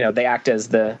act as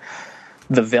the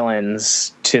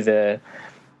villains to the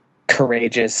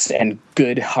courageous and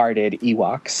good-hearted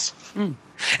Ewoks.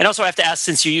 And also, I have to ask,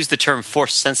 since you used the term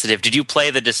force sensitive, did you play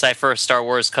the Decipher Star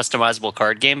Wars customizable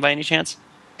card game by any chance?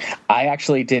 I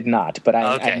actually did not, but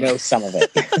I know some of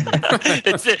it.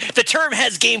 The term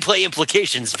has gameplay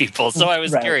implications, people, so I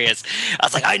was curious. I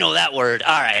was like, I know that word.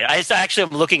 All right. I'm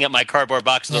looking at my cardboard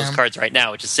box of those cards right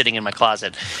now, which is sitting in my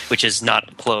closet, which is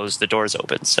not closed. The door's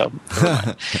open, so.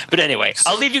 But anyway,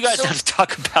 I'll leave you guys to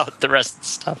talk about the rest of the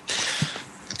stuff.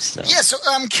 So. Yeah, so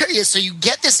I'm curious. So you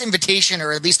get this invitation,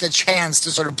 or at least a chance, to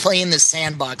sort of play in this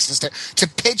sandbox, is to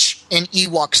pitch an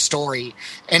Ewok story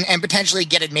and potentially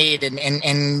get it made and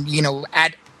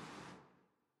add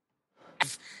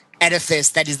edifice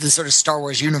that is the sort of Star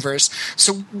Wars universe.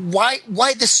 So why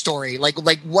this story? Like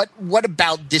what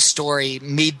about this story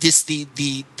made this the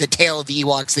tale of the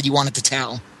Ewoks that you wanted to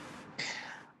tell?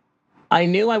 I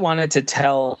knew I wanted to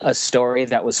tell a story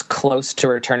that was close to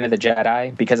Return of the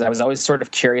Jedi because I was always sort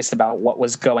of curious about what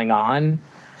was going on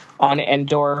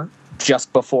Endor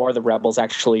just before the Rebels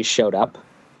actually showed up.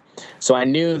 So I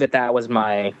knew that was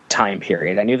my time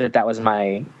period. I knew that was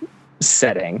my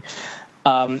setting.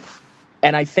 And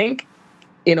I think,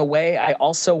 in a way, I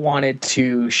also wanted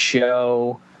to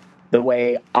show the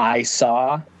way I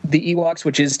saw the Ewoks,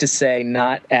 which is to say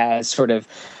not as sort of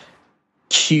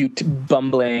cute,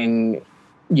 bumbling,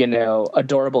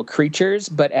 adorable creatures,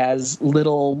 but as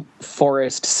little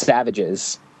forest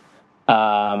savages,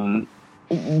 kind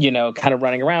of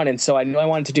running around. And so I knew I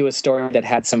wanted to do a story that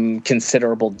had some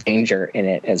considerable danger in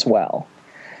it as well.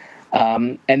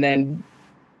 And then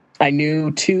I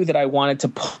knew, too, that I wanted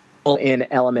to in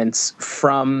elements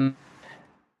from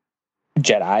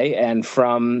Jedi and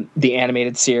from the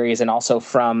animated series and also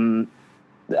from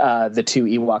the 2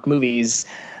 Ewok movies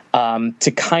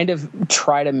to kind of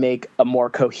try to make a more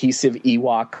cohesive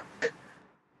Ewok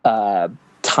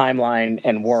timeline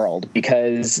and world,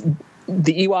 because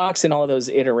the Ewoks in all of those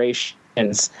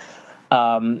iterations,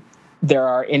 there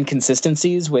are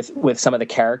inconsistencies with some of the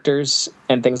characters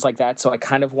and things like that. So I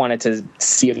kind of wanted to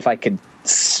see if I could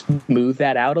smooth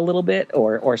that out a little bit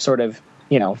or sort of,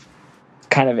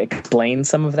 kind of explain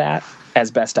some of that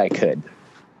as best I could.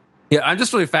 Yeah, I'm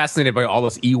just really fascinated by all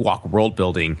this Ewok world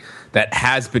building that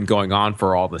has been going on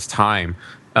for all this time.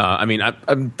 I'm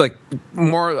like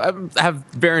I have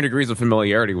varying degrees of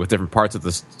familiarity with different parts of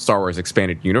the Star Wars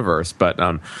expanded universe, but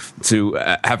to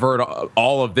have heard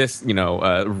all of this,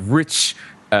 rich,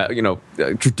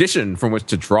 tradition from which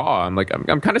to draw,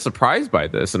 I'm kind of surprised by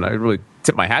this, and I really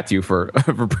tip my hat to you for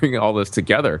bringing all this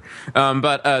together.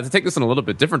 But to take this in a little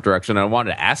bit different direction, I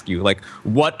wanted to ask you,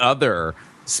 what other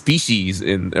species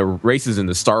in races in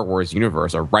the Star Wars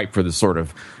universe are ripe for this sort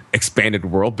of expanded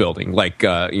world building?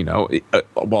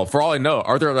 Well, for all I know,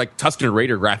 are there Tusken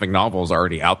Raider graphic novels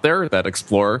already out there that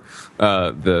explore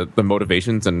the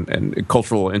motivations and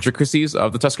cultural intricacies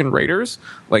of the Tusken Raiders?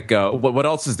 What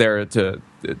else is there to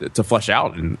flesh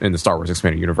out in the Star Wars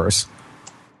expanded universe?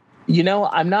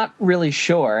 I'm not really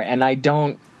sure, and I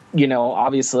don't.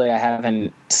 Obviously, I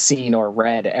haven't seen or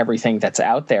read everything that's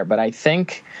out there, but I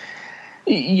think.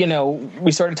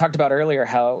 We sort of talked about earlier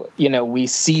how, we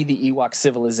see the Ewok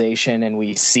civilization and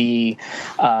we see,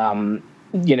 them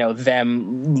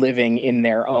living in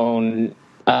their own,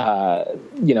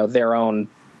 their own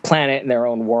planet and their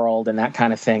own world and that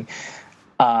kind of thing.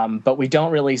 But we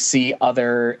don't really see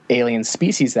other alien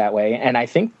species that way. And I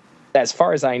think, as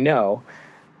far as I know,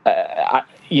 I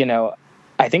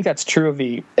think that's true of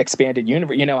the expanded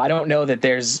universe. I don't know that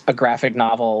there's a graphic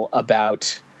novel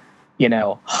about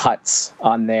Hutts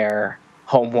on their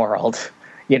home world,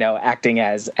 acting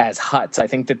as Hutts. I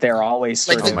think that they're always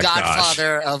like the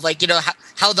Godfather of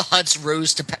how the Hutts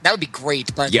rose to. That would be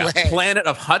great. By the way, Planet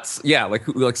of Hutts. Yeah,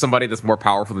 like somebody that's more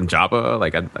powerful than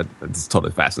Jabba. This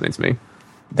totally fascinates me.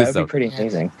 That would be pretty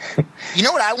amazing. You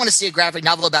know what I want to see a graphic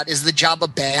novel about is the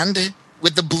Jabba band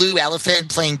with the blue elephant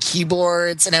playing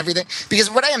keyboards and everything.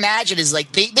 Because what I imagine is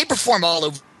they perform all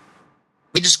over.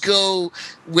 They just go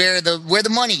where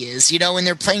the money is, and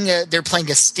they're playing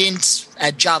a stint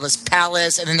at Jabba's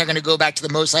palace, and then they're going to go back to the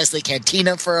Mos Eisley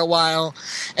Cantina for a while.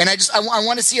 And I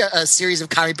want to see a series of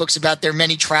comic books about their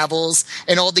many travels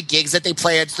and all the gigs that they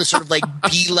play at the sort of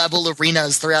B-level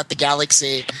arenas throughout the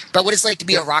galaxy. But what it's like to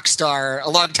be a rock star a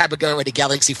long time ago in a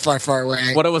galaxy far, far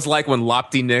away. What it was like when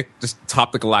Lopty Nick just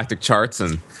topped the galactic charts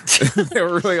and they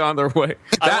were really on their way.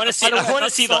 I want to see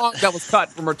the that was cut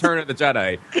from Return of the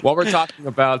Jedi. While we're talking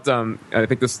about, I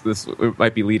think this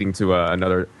might be leading to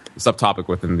another subtopic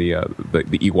within the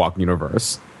Ewok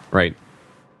universe, right?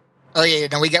 Oh yeah,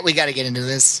 no, we got to get into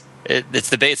this.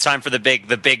 It's time for the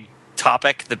big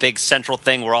topic, the big central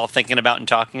thing we're all thinking about and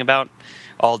talking about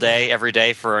all day, every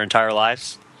day for our entire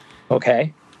lives.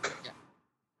 Okay.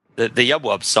 The Yub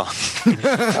Wub song.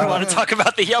 I want to talk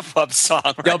about the Yub Wub song.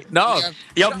 Right?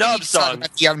 Yub Nub song.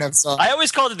 Yub Nub song. I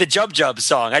always called it the Jub Jub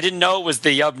song. I didn't know it was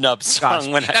the Yub Nub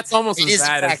song. That's almost as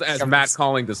bad as Matt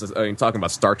calling this, talking about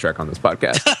Star Trek on this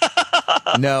podcast.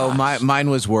 No,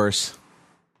 mine was worse.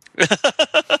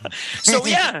 So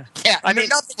yeah. I mean,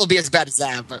 nothing will be as bad as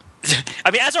that. But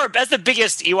I mean, as the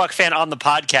biggest Ewok fan on the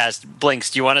podcast, Blinks,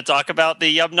 do you want to talk about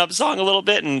the Yub Nub song a little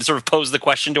bit and sort of pose the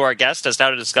question to our guest as to how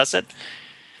to discuss it?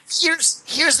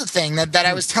 Here's the thing that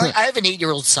I was telling. I have an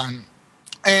 8-year-old son,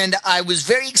 and I was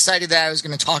very excited that I was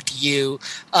going to talk to you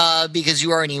because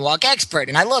you are an Ewok expert,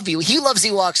 and I love you. He loves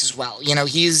Ewoks as well.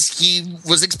 He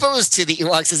was exposed to the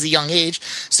Ewoks as a young age.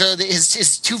 So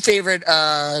his two favorite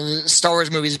Star Wars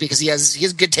movies, because he has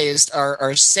good taste,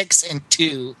 are 6 and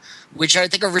 2, which I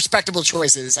think are respectable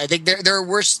choices. I think there are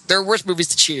worse movies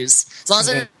to choose as long as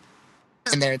they're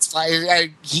in there. It's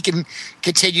fine. He can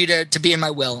continue to be in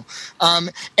my will.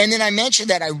 And then I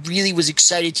mentioned that I really was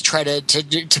excited to try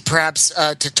to perhaps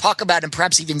to talk about and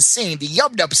perhaps even sing the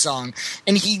Yub Nub song.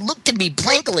 And he looked at me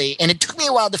blankly, and it took me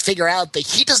a while to figure out that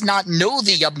he does not know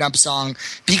the Yub Nub song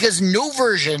because no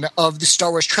version of the Star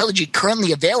Wars trilogy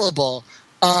currently available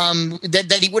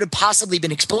that he would have possibly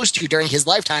been exposed to during his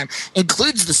lifetime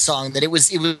includes the song that it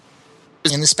was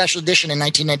in the special edition in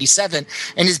 1997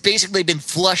 and has basically been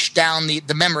flushed down the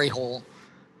memory hole.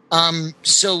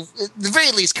 So at the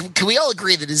very least, can we all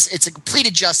agree that it's a complete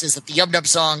injustice that the Yub Nub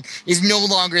song is no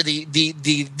longer the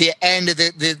end of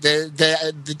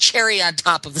the cherry on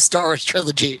top of the Star Wars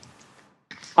trilogy?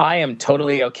 I am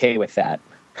totally okay with that.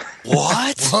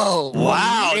 What? Whoa.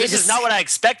 Wow, this is not what I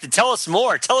expected. Tell us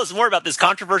more. Tell us more about this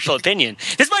controversial opinion.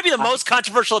 This might be the most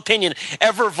controversial opinion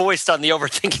ever voiced on the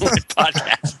Overthinking It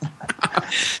podcast.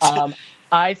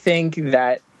 I think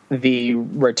that the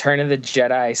Return of the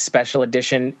Jedi Special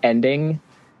Edition ending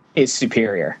is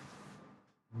superior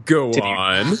Go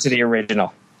on. to the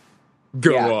original.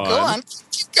 Go Yeah. on. Go on.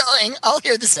 Keep going. I'll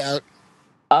hear this out.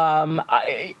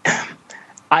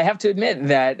 I have to admit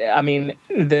that, I mean,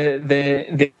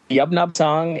 the Yub Nub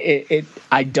song, it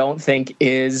I don't think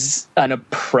is an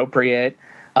appropriate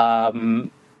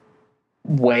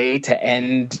way to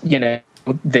end,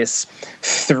 this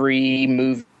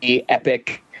 3-movie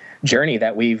epic journey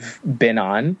that we've been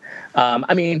on.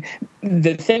 I mean,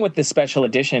 the thing with the special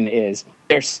edition is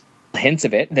there's hints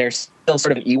of it. There's still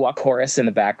sort of an Ewok chorus in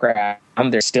the background.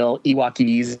 There's still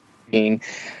Ewokese being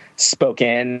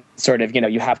spoken, sort of,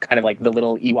 you have kind of like the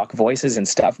little Ewok voices and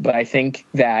stuff. But I think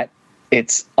that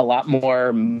it's a lot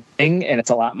more moving and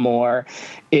it's a lot more,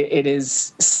 it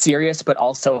is serious but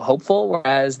also hopeful,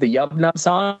 whereas the Yub Nub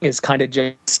song is kind of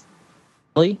just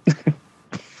silly.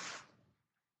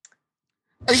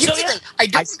 I don't see that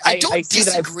I've stung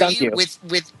disagree you. with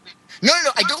no,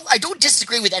 I don't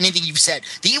disagree with anything you've said.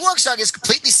 The Ewok song is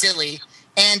completely silly,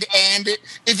 and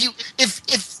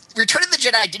if Return of the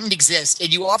Jedi didn't exist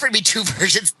and you offered me 2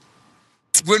 versions,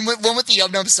 one with the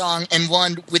Yub Nub song and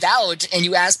one without, and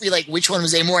you asked me like which one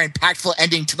was a more impactful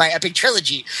ending to my epic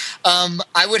trilogy,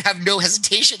 I would have no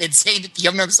hesitation in saying that the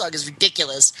Yub Nub song is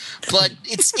ridiculous, but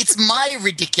it's my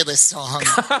ridiculous song.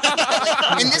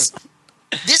 And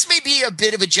this may be a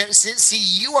bit of a see.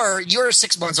 You're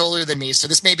 6 months older than me, so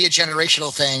this may be a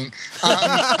generational thing.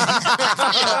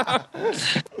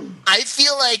 I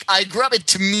feel like I grew up, and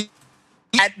to me,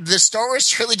 the Star Wars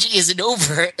trilogy isn't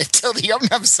over until the Yum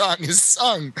Num song is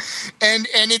sung, and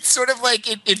it's sort of like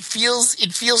it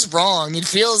feels wrong. It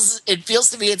feels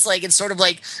to me it's sort of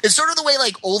the way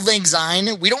like Old Lang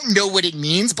Syne. We don't know what it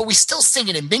means, but we still sing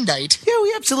it in midnight. Yeah,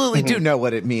 we absolutely do know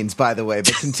what it means, by the way,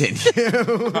 but continue.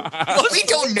 Well, we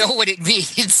don't know what it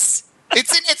means.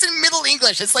 It's in Middle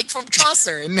English. It's like from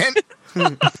Chaucer, and then.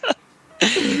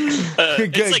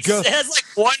 It has like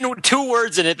 1-2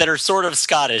 words in it that are sort of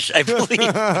Scottish, I believe.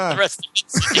 The rest of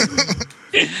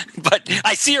it. But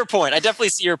I see your point. I definitely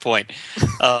see your point.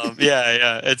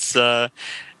 It's. I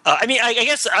mean, I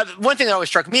guess one thing that always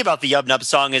struck me about the Yub Nub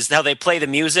song is how they play the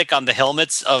music on the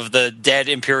helmets of the dead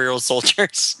Imperial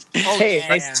soldiers.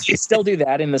 They still do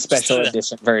that in the special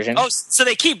edition version. Oh, so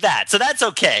they keep that. So that's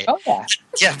okay. Oh yeah.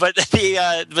 Yeah, but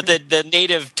the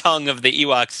native tongue of the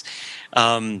Ewoks.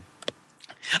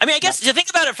 I mean, I guess to think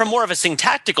about it from more of a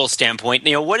syntactical standpoint,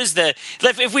 what is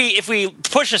if we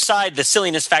push aside the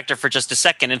silliness factor for just a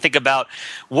second and think about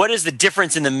what is the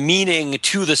difference in the meaning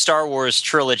to the Star Wars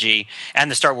trilogy and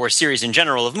the Star Wars series in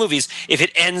general of movies if it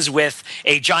ends with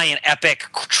a giant epic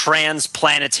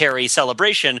transplanetary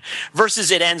celebration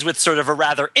versus it ends with sort of a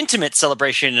rather intimate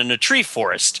celebration in a tree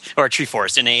forest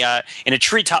in a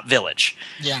treetop village,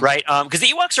 right? Because the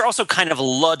Ewoks are also kind of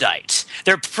Luddite.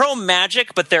 They're pro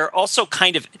magic, but they're also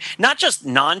kind of not just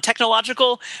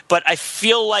non-technological, but I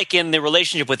feel like in the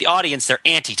relationship with the audience, they're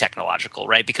anti-technological,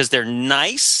 right? Because they're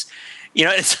nice.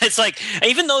 It's like,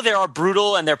 even though they are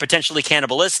brutal and they're potentially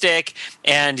cannibalistic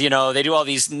and, they do all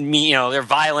these, they're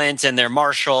violent and they're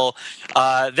martial,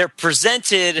 they're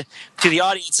presented to the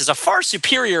audience as a far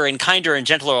superior and kinder and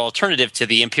gentler alternative to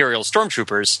the Imperial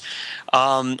stormtroopers.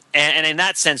 And in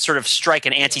that sense, sort of strike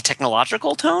an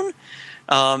anti-technological tone.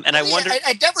 And I wonder.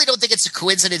 I definitely don't think it's a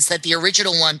coincidence that the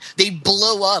original one, they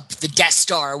blow up the Death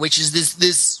Star, which is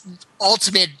this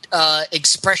ultimate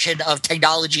expression of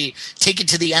technology taken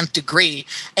to the nth degree,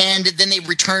 and then they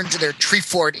return to their tree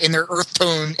fort in their earth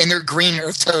tone, in their green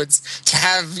earth tones, to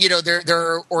have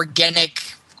their organic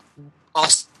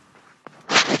awesome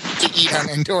to eat on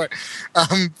Endor.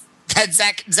 That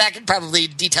Zach can probably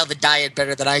detail the diet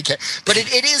better than I can, but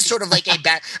it is sort of like a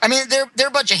bad. I mean, they're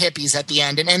a bunch of hippies at the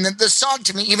end, and the song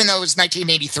to me, even though it was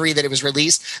 1983 that it was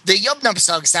released, the Yub Nub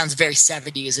song sounds very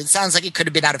 70s. It sounds like it could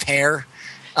have been out of Hair,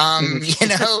 and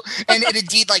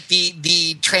indeed, like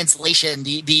the translation,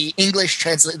 the English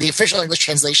the official English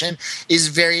translation is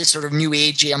very sort of new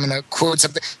agey. I'm going to quote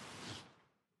something.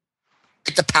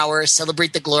 The power,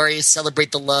 celebrate the glory,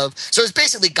 celebrate the love. So it's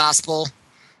basically gospel.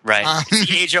 Right.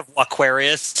 The age of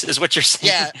Aquarius is what you're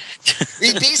saying. Yeah.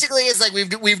 It basically is like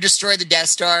we've destroyed the Death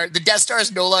Star. The Death Star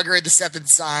is no longer in the 7th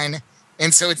sign,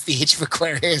 and so it's the age of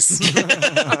Aquarius.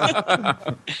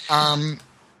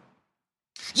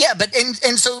 Yeah, but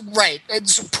and so right. And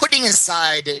so putting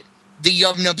aside the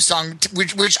Yub Nub song,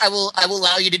 which I will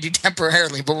allow you to do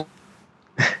temporarily, but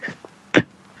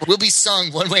will be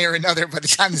sung one way or another by the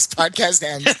time this podcast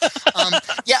ends.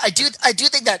 I do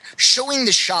think that showing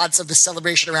the shots of the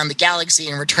celebration around the galaxy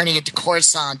and returning it to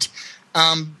Coruscant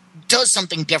does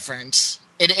something different.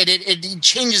 It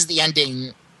changes the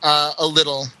ending a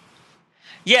little.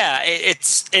 Yeah,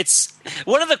 it's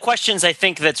one of the questions I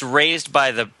think that's raised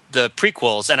by the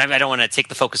prequels, and I don't want to take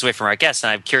the focus away from our guests, and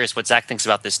I'm curious what Zach thinks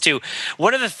about this too.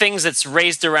 One of the things that's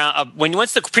raised around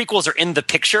once the prequels are in the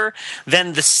picture,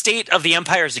 then the state of the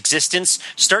Empire's existence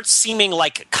starts seeming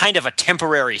like kind of a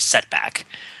temporary setback.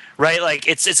 Right? Like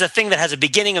it's a thing that has a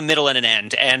beginning, a middle, and an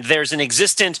end. And there's an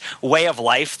existent way of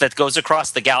life that goes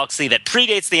across the galaxy that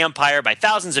predates the Empire by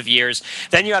thousands of years.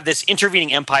 Then you have this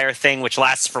intervening Empire thing, which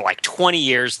lasts for like 20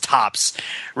 years tops,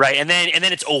 right? And then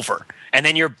it's over. And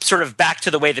then you're sort of back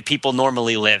to the way that people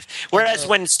normally live. Whereas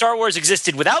when Star Wars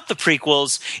existed without the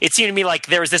prequels, it seemed to me like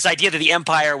there was this idea that the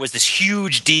Empire was this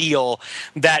huge deal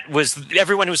that was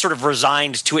everyone was sort of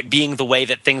resigned to it being the way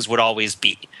that things would always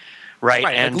be. Right.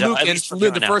 And Luke, in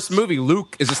the first movie,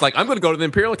 Luke is just like, I'm going to go to the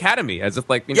Imperial Academy, as if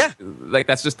like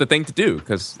that's just the thing to do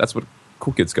because that's what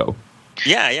cool kids go.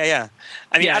 Yeah.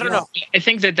 I mean, I don't know. I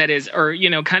think that is, or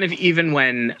kind of even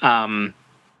when,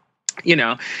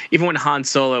 even when Han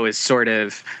Solo is sort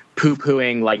of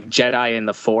poo-pooing like Jedi and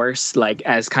the Force, like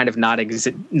as kind of not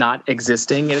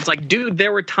existing, and it's like, dude,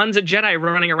 there were tons of Jedi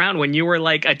running around when you were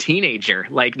like a teenager.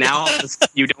 Like now,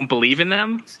 you don't believe in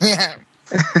them. Yeah.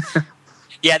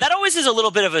 Yeah, that always is a little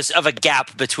bit of a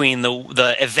gap between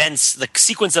the events, the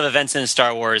sequence of events in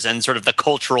Star Wars and sort of the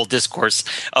cultural discourse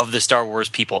of the Star Wars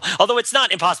people. Although it's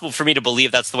not impossible for me to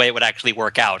believe that's the way it would actually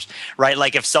work out, right?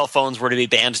 Like if cell phones were to be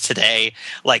banned today,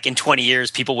 like in 20 years,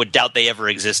 people would doubt they ever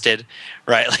existed,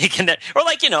 right? Like, there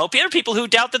are people who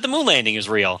doubt that the moon landing is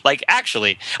real. Like,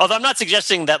 actually, although I'm not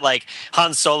suggesting that like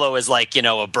Han Solo is like, a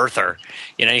birther.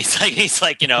 He's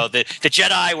like, the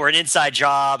Jedi were an inside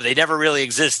job. They never really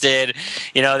existed.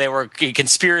 They were a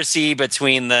conspiracy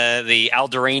between the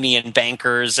Alderaanian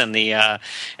bankers and the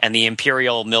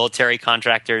Imperial military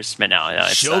contractors. But no,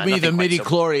 it's show me the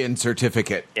midi-chlorian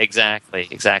certificate. Exactly.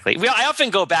 I often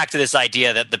go back to this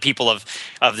idea that the people of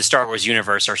the Star Wars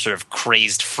universe are sort of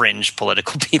crazed fringe political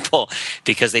people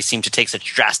because they seem to take such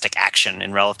drastic action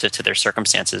in relative to their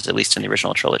circumstances, at least in the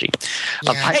original trilogy.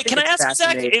 Yeah. Hey, can I ask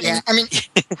Zach? Yeah, I mean,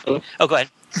 oh, go ahead.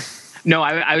 No,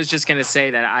 I was just going to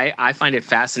say that I find it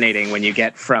fascinating when you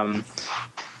get from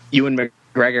Ewan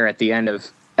McGregor at the end of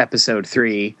episode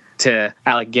 3 to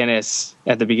Alec Guinness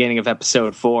at the beginning of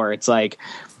episode 4. It's like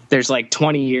there's like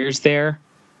 20 years there,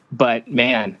 but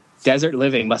man, desert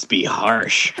living must be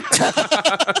harsh.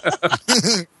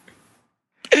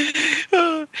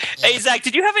 Hey, Zach,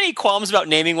 did you have any qualms about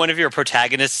naming one of your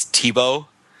protagonists Tebow?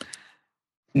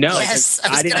 No, yes,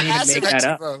 I didn't even make that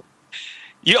up. Tebow.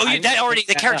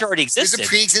 The character already existed. There's a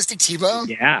pre-existing Tebow?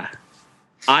 Yeah.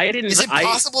 I didn't. Is it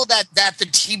possible that the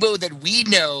Tebow that we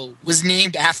know was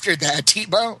named after that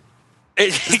Tebow?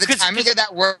 Does the timing of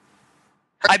that work?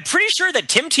 I'm pretty sure that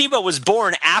Tim Tebow was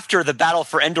born after the Battle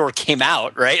for Endor came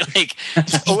out, right? Like,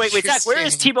 wait, Zach, where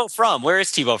is Tebow from? Where is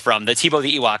Tebow from? The Tebow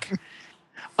the Ewok.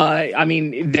 I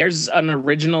mean, there's an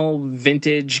original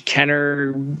vintage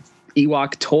Kenner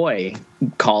Ewok toy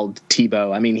called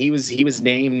Tebow. I mean, he was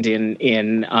named in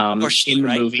the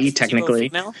right? movie Is technically.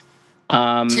 Tim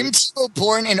Tebow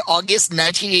born in August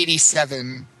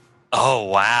 1987. Oh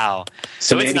wow!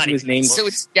 So it's maybe not he was named. So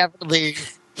it's definitely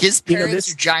his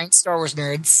parents are giant Star Wars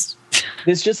nerds.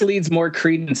 This just leads more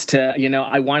credence to,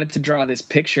 I wanted to draw this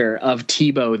picture of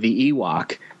Tebow the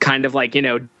Ewok, kind of like,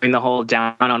 doing the whole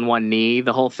down on one knee,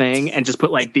 the whole thing, and just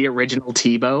put like the original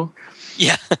Tebow.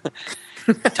 Yeah.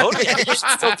 Totally. You should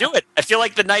still do it. I feel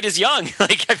like the night is young.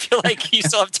 Like, I feel like you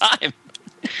still have time.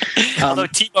 Although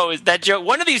Tebow is that joke.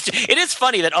 One of these, it is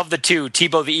funny that of the two,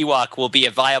 Tebow the Ewok will be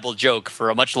a viable joke for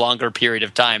a much longer period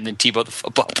of time than Tebow the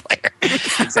football player.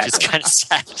 Which is kind of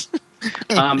sad.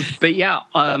 But yeah,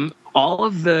 all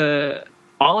of the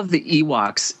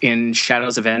Ewoks in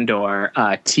Shadows of Endor,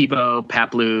 Tebow,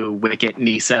 Paplu, Wicket,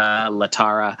 Nisa,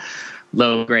 Latara,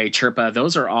 Logray, Chirpa,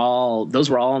 those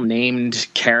were all named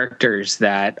characters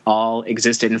that all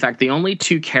existed. In fact, the only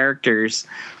two characters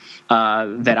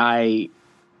that I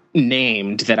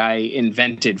named, that I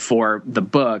invented for the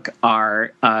book,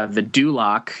 are the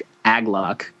Dulok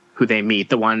Aglok, who they meet,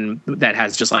 the one that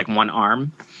has just like one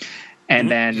arm,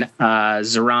 and then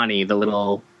Zorani, the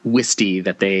little Wisty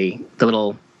the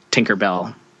little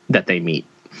Tinkerbell that they meet.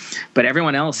 But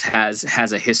everyone else has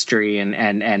a history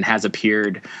and has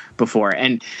appeared before.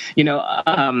 And,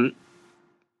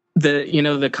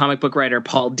 the comic book writer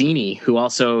Paul Dini, who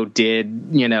also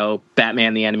did,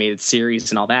 Batman the Animated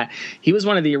Series and all that. He was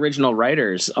one of the original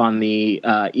writers on the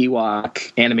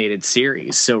Ewok animated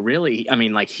series. So really,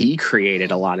 he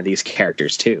created a lot of these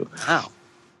characters too. Wow.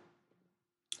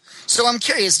 So I'm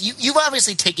curious, you've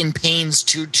obviously taken pains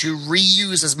to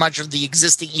reuse as much of the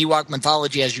existing Ewok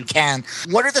mythology as you can.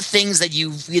 What are the things that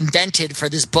you've invented for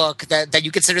this book that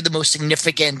you consider the most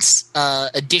significant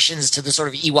additions to the sort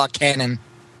of Ewok canon?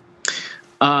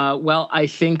 Well, I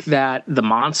think that the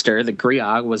monster, the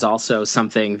Griog, was also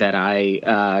something that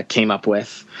I came up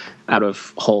with out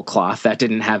of whole cloth. That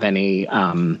didn't have any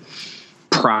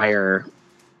prior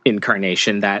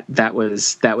incarnation. That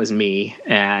was me,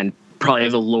 and probably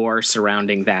the lore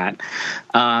surrounding that.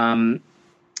 I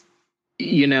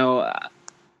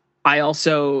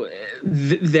also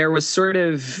there was sort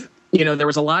of there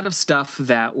was a lot of stuff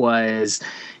that was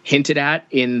hinted at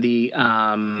in the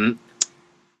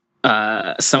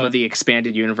some of the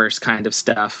expanded universe kind of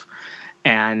stuff,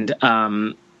 and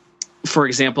for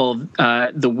example,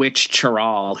 the witch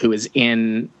Charal, who is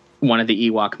in one of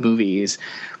the Ewok movies,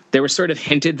 there was sort of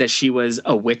hinted that she was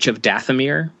a witch of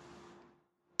Dathomir.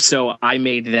 So I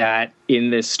made that in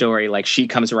this story, like she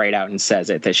comes right out and says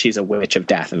it, that she's a witch of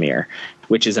Dathomir,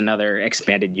 which is another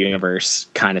expanded universe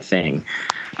kind of thing.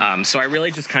 So I really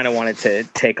just kind of wanted to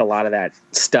take a lot of that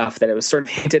stuff that it was sort of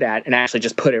hinted at and actually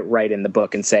just put it right in the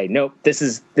book and say, nope, this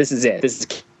is it. This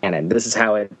is canon. This is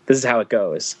how it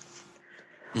goes.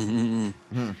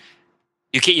 Mm-hmm.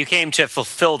 You came to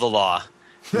fulfill the law,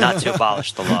 not to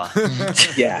abolish the law.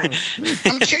 Yeah.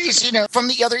 I'm curious, from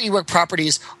the other Ewok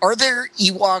properties, are there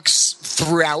Ewoks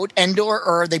throughout Endor,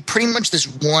 or are they pretty much this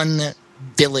one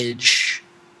village?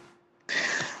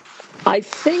 I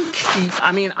think,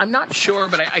 I'm not sure,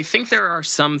 but I think there are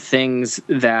some things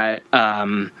that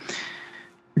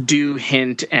do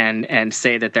hint and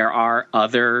say that there are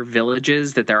other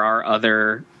villages, that there are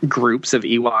other groups of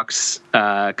Ewoks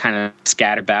kind of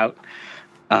scattered about.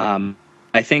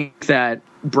 I think that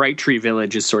Bright Tree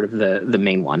Village is sort of the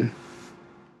main one.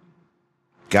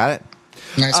 Got it.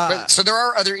 Nice. So there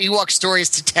are other Ewok stories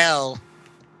to tell.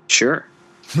 Sure.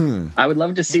 I would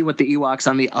love to see what the Ewoks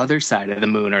on the other side of the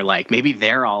moon are like. Maybe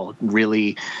they're all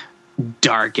really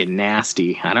dark and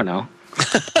nasty. I don't know.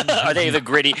 Are they the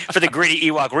gritty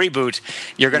Ewok reboot?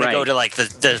 You're going to go to like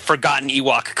the forgotten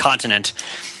Ewok continent.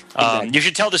 Exactly. You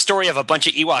should tell the story of a bunch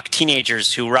of Ewok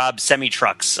teenagers who rob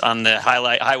semi-trucks on the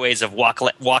highways of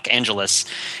Wok Angeles,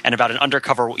 and about an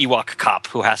undercover Ewok cop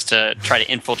who has to try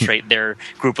to infiltrate their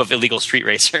group of illegal street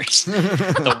racers.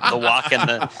 the Wok and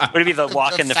the would it be the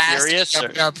Wok and the Furious?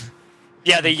 Yub.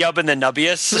 Yeah, the Yub and the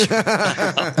Nubius.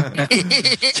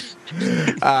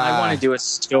 I want to do a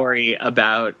story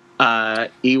about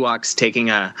Ewoks taking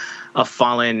a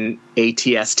fallen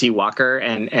ATST walker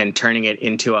and turning it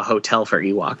into a hotel for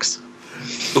Ewoks.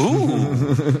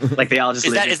 Ooh. Like they all just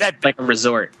live is that like a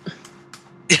resort.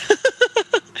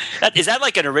 Is that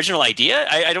like an original idea?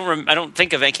 I can't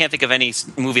think of any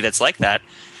movie that's like that.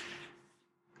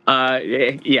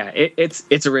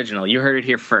 It's original. You heard it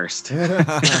here first. Hotel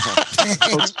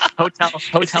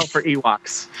for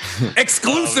Ewoks.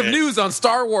 Exclusive news on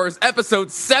Star Wars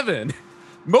Episode 7.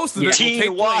 Most of it will Teen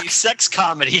take Wok place. sex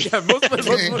comedy. Yeah, most of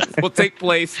it will take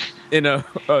place in a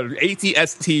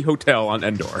ATST hotel on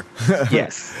Endor.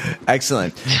 Yes.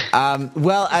 Excellent.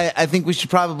 Well, I think we should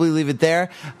probably leave it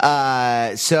there.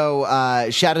 So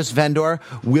Shadows of Endor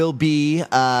will be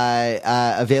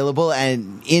available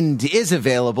and is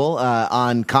available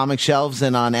on comic shelves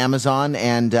and on Amazon,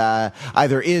 and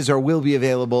either is or will be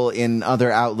available in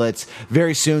other outlets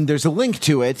very soon. There's a link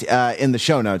to it in the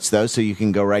show notes, though, so you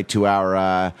can go right to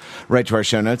our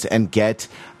show notes and get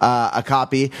a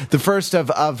copy. The first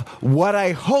of what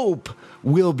I hope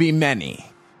will be many.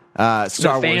 Star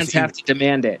the fans Wars have to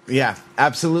demand it. Yeah,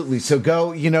 absolutely. So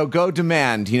go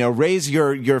demand, raise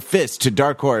your fist to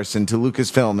Dark Horse and to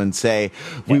Lucasfilm and say,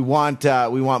 we want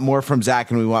more from Zach,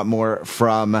 and we want more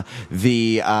from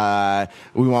the Star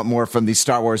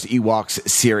Wars Ewoks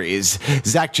series.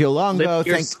 Zach Giolongo,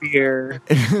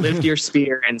 lift your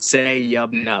spear and say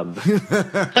yub nub.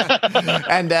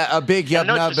 And a big yub I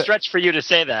know nub. it's a stretch for you to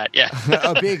say that. Yeah.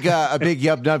 a big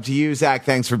yub nub to you, Zach.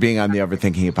 Thanks for being on the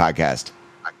Overthinking It podcast.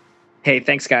 Hey,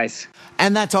 thanks, guys.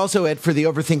 And that's also it for the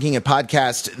Overthinking It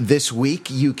podcast this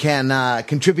week. You can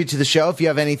contribute to the show if you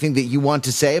have anything that you want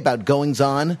to say about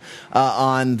goings-on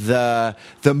on the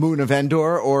moon of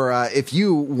Endor, or if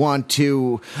you want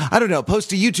to, I don't know,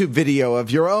 post a YouTube video of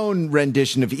your own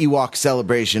rendition of Ewok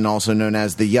Celebration, also known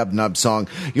as the Yub Nub song.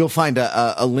 You'll find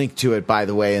a link to it, by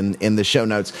the way, in the show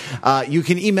notes. You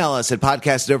can email us at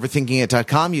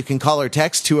podcast@overthinkingit.com. You can call or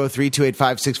text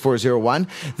 203-285-6401.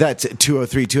 That's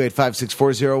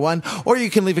 203-285-6401. Or you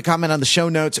can leave a comment on the show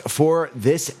notes for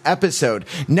this episode.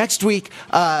 Next week,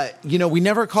 we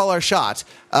never call our shot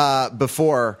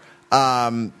before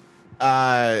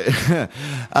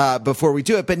we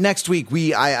do it, but next week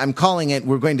I'm calling it.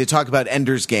 We're going to talk about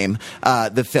Ender's Game,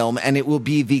 the film, and it will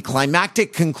be the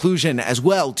climactic conclusion as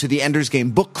well to the Ender's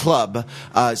Game book club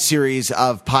series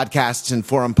of podcasts and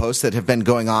forum posts that have been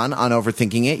going on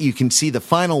Overthinking It. You can see the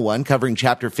final one covering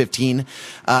chapter 15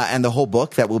 and the whole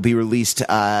book that will be released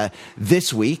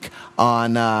this week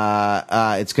on.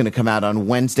 It's going to come out on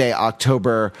Wednesday,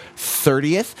 October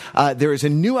 30th. There is a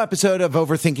new episode of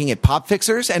Overthinking It Pop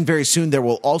Fixers, and very soon there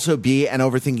will also be an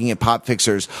Overthinking It Pop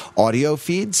Fixers audio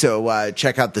feed, so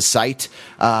check out the site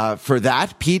for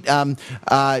that. Pete,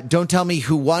 don't tell me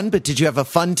who won, but did you have a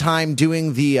fun time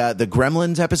doing the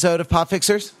Gremlins episode of Pop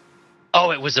Fixers?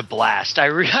 Oh, it was a blast. I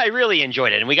really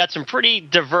enjoyed it, and we got some pretty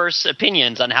diverse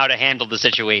opinions on how to handle the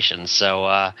situation.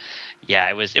 So,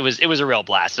 it was a real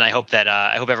blast, and I hope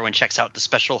everyone checks out the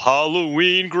special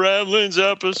Halloween Gremlins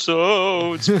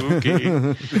episode. Spooky.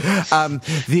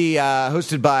 The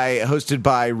hosted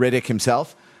by Riddick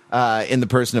himself. In the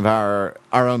person of our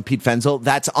own Pete Fenzel.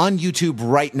 That's on YouTube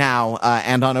right now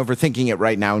and on Overthinking It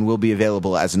right now, and will be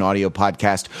available as an audio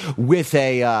podcast with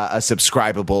a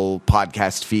subscribable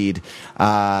podcast feed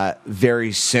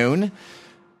very soon.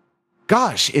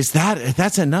 Gosh,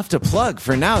 that's enough to plug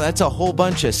for now. That's a whole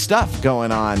bunch of stuff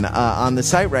going on the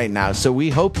site right now. So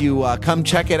we hope you come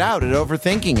check it out at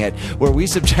Overthinking It, where we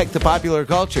subject the popular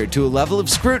culture to a level of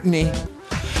scrutiny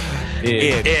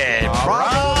it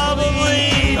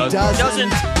probably doesn't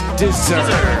deserve.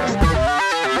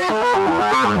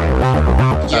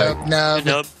 Yup, nub.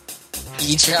 Nope.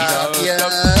 Each up,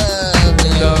 yup.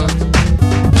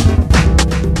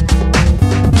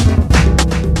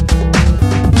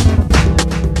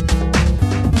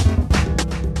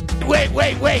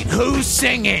 Wait, who's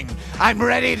singing? I'm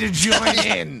ready to join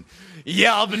in.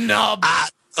 Yub nub.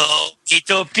 Oh,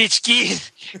 ito pichki.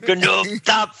 Gonna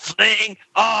stop playing.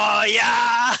 Oh,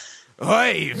 yeah.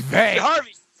 Hey.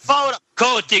 Harvey, follow up.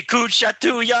 Kote kucha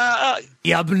tuya.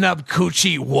 Yub nub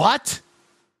coochie what?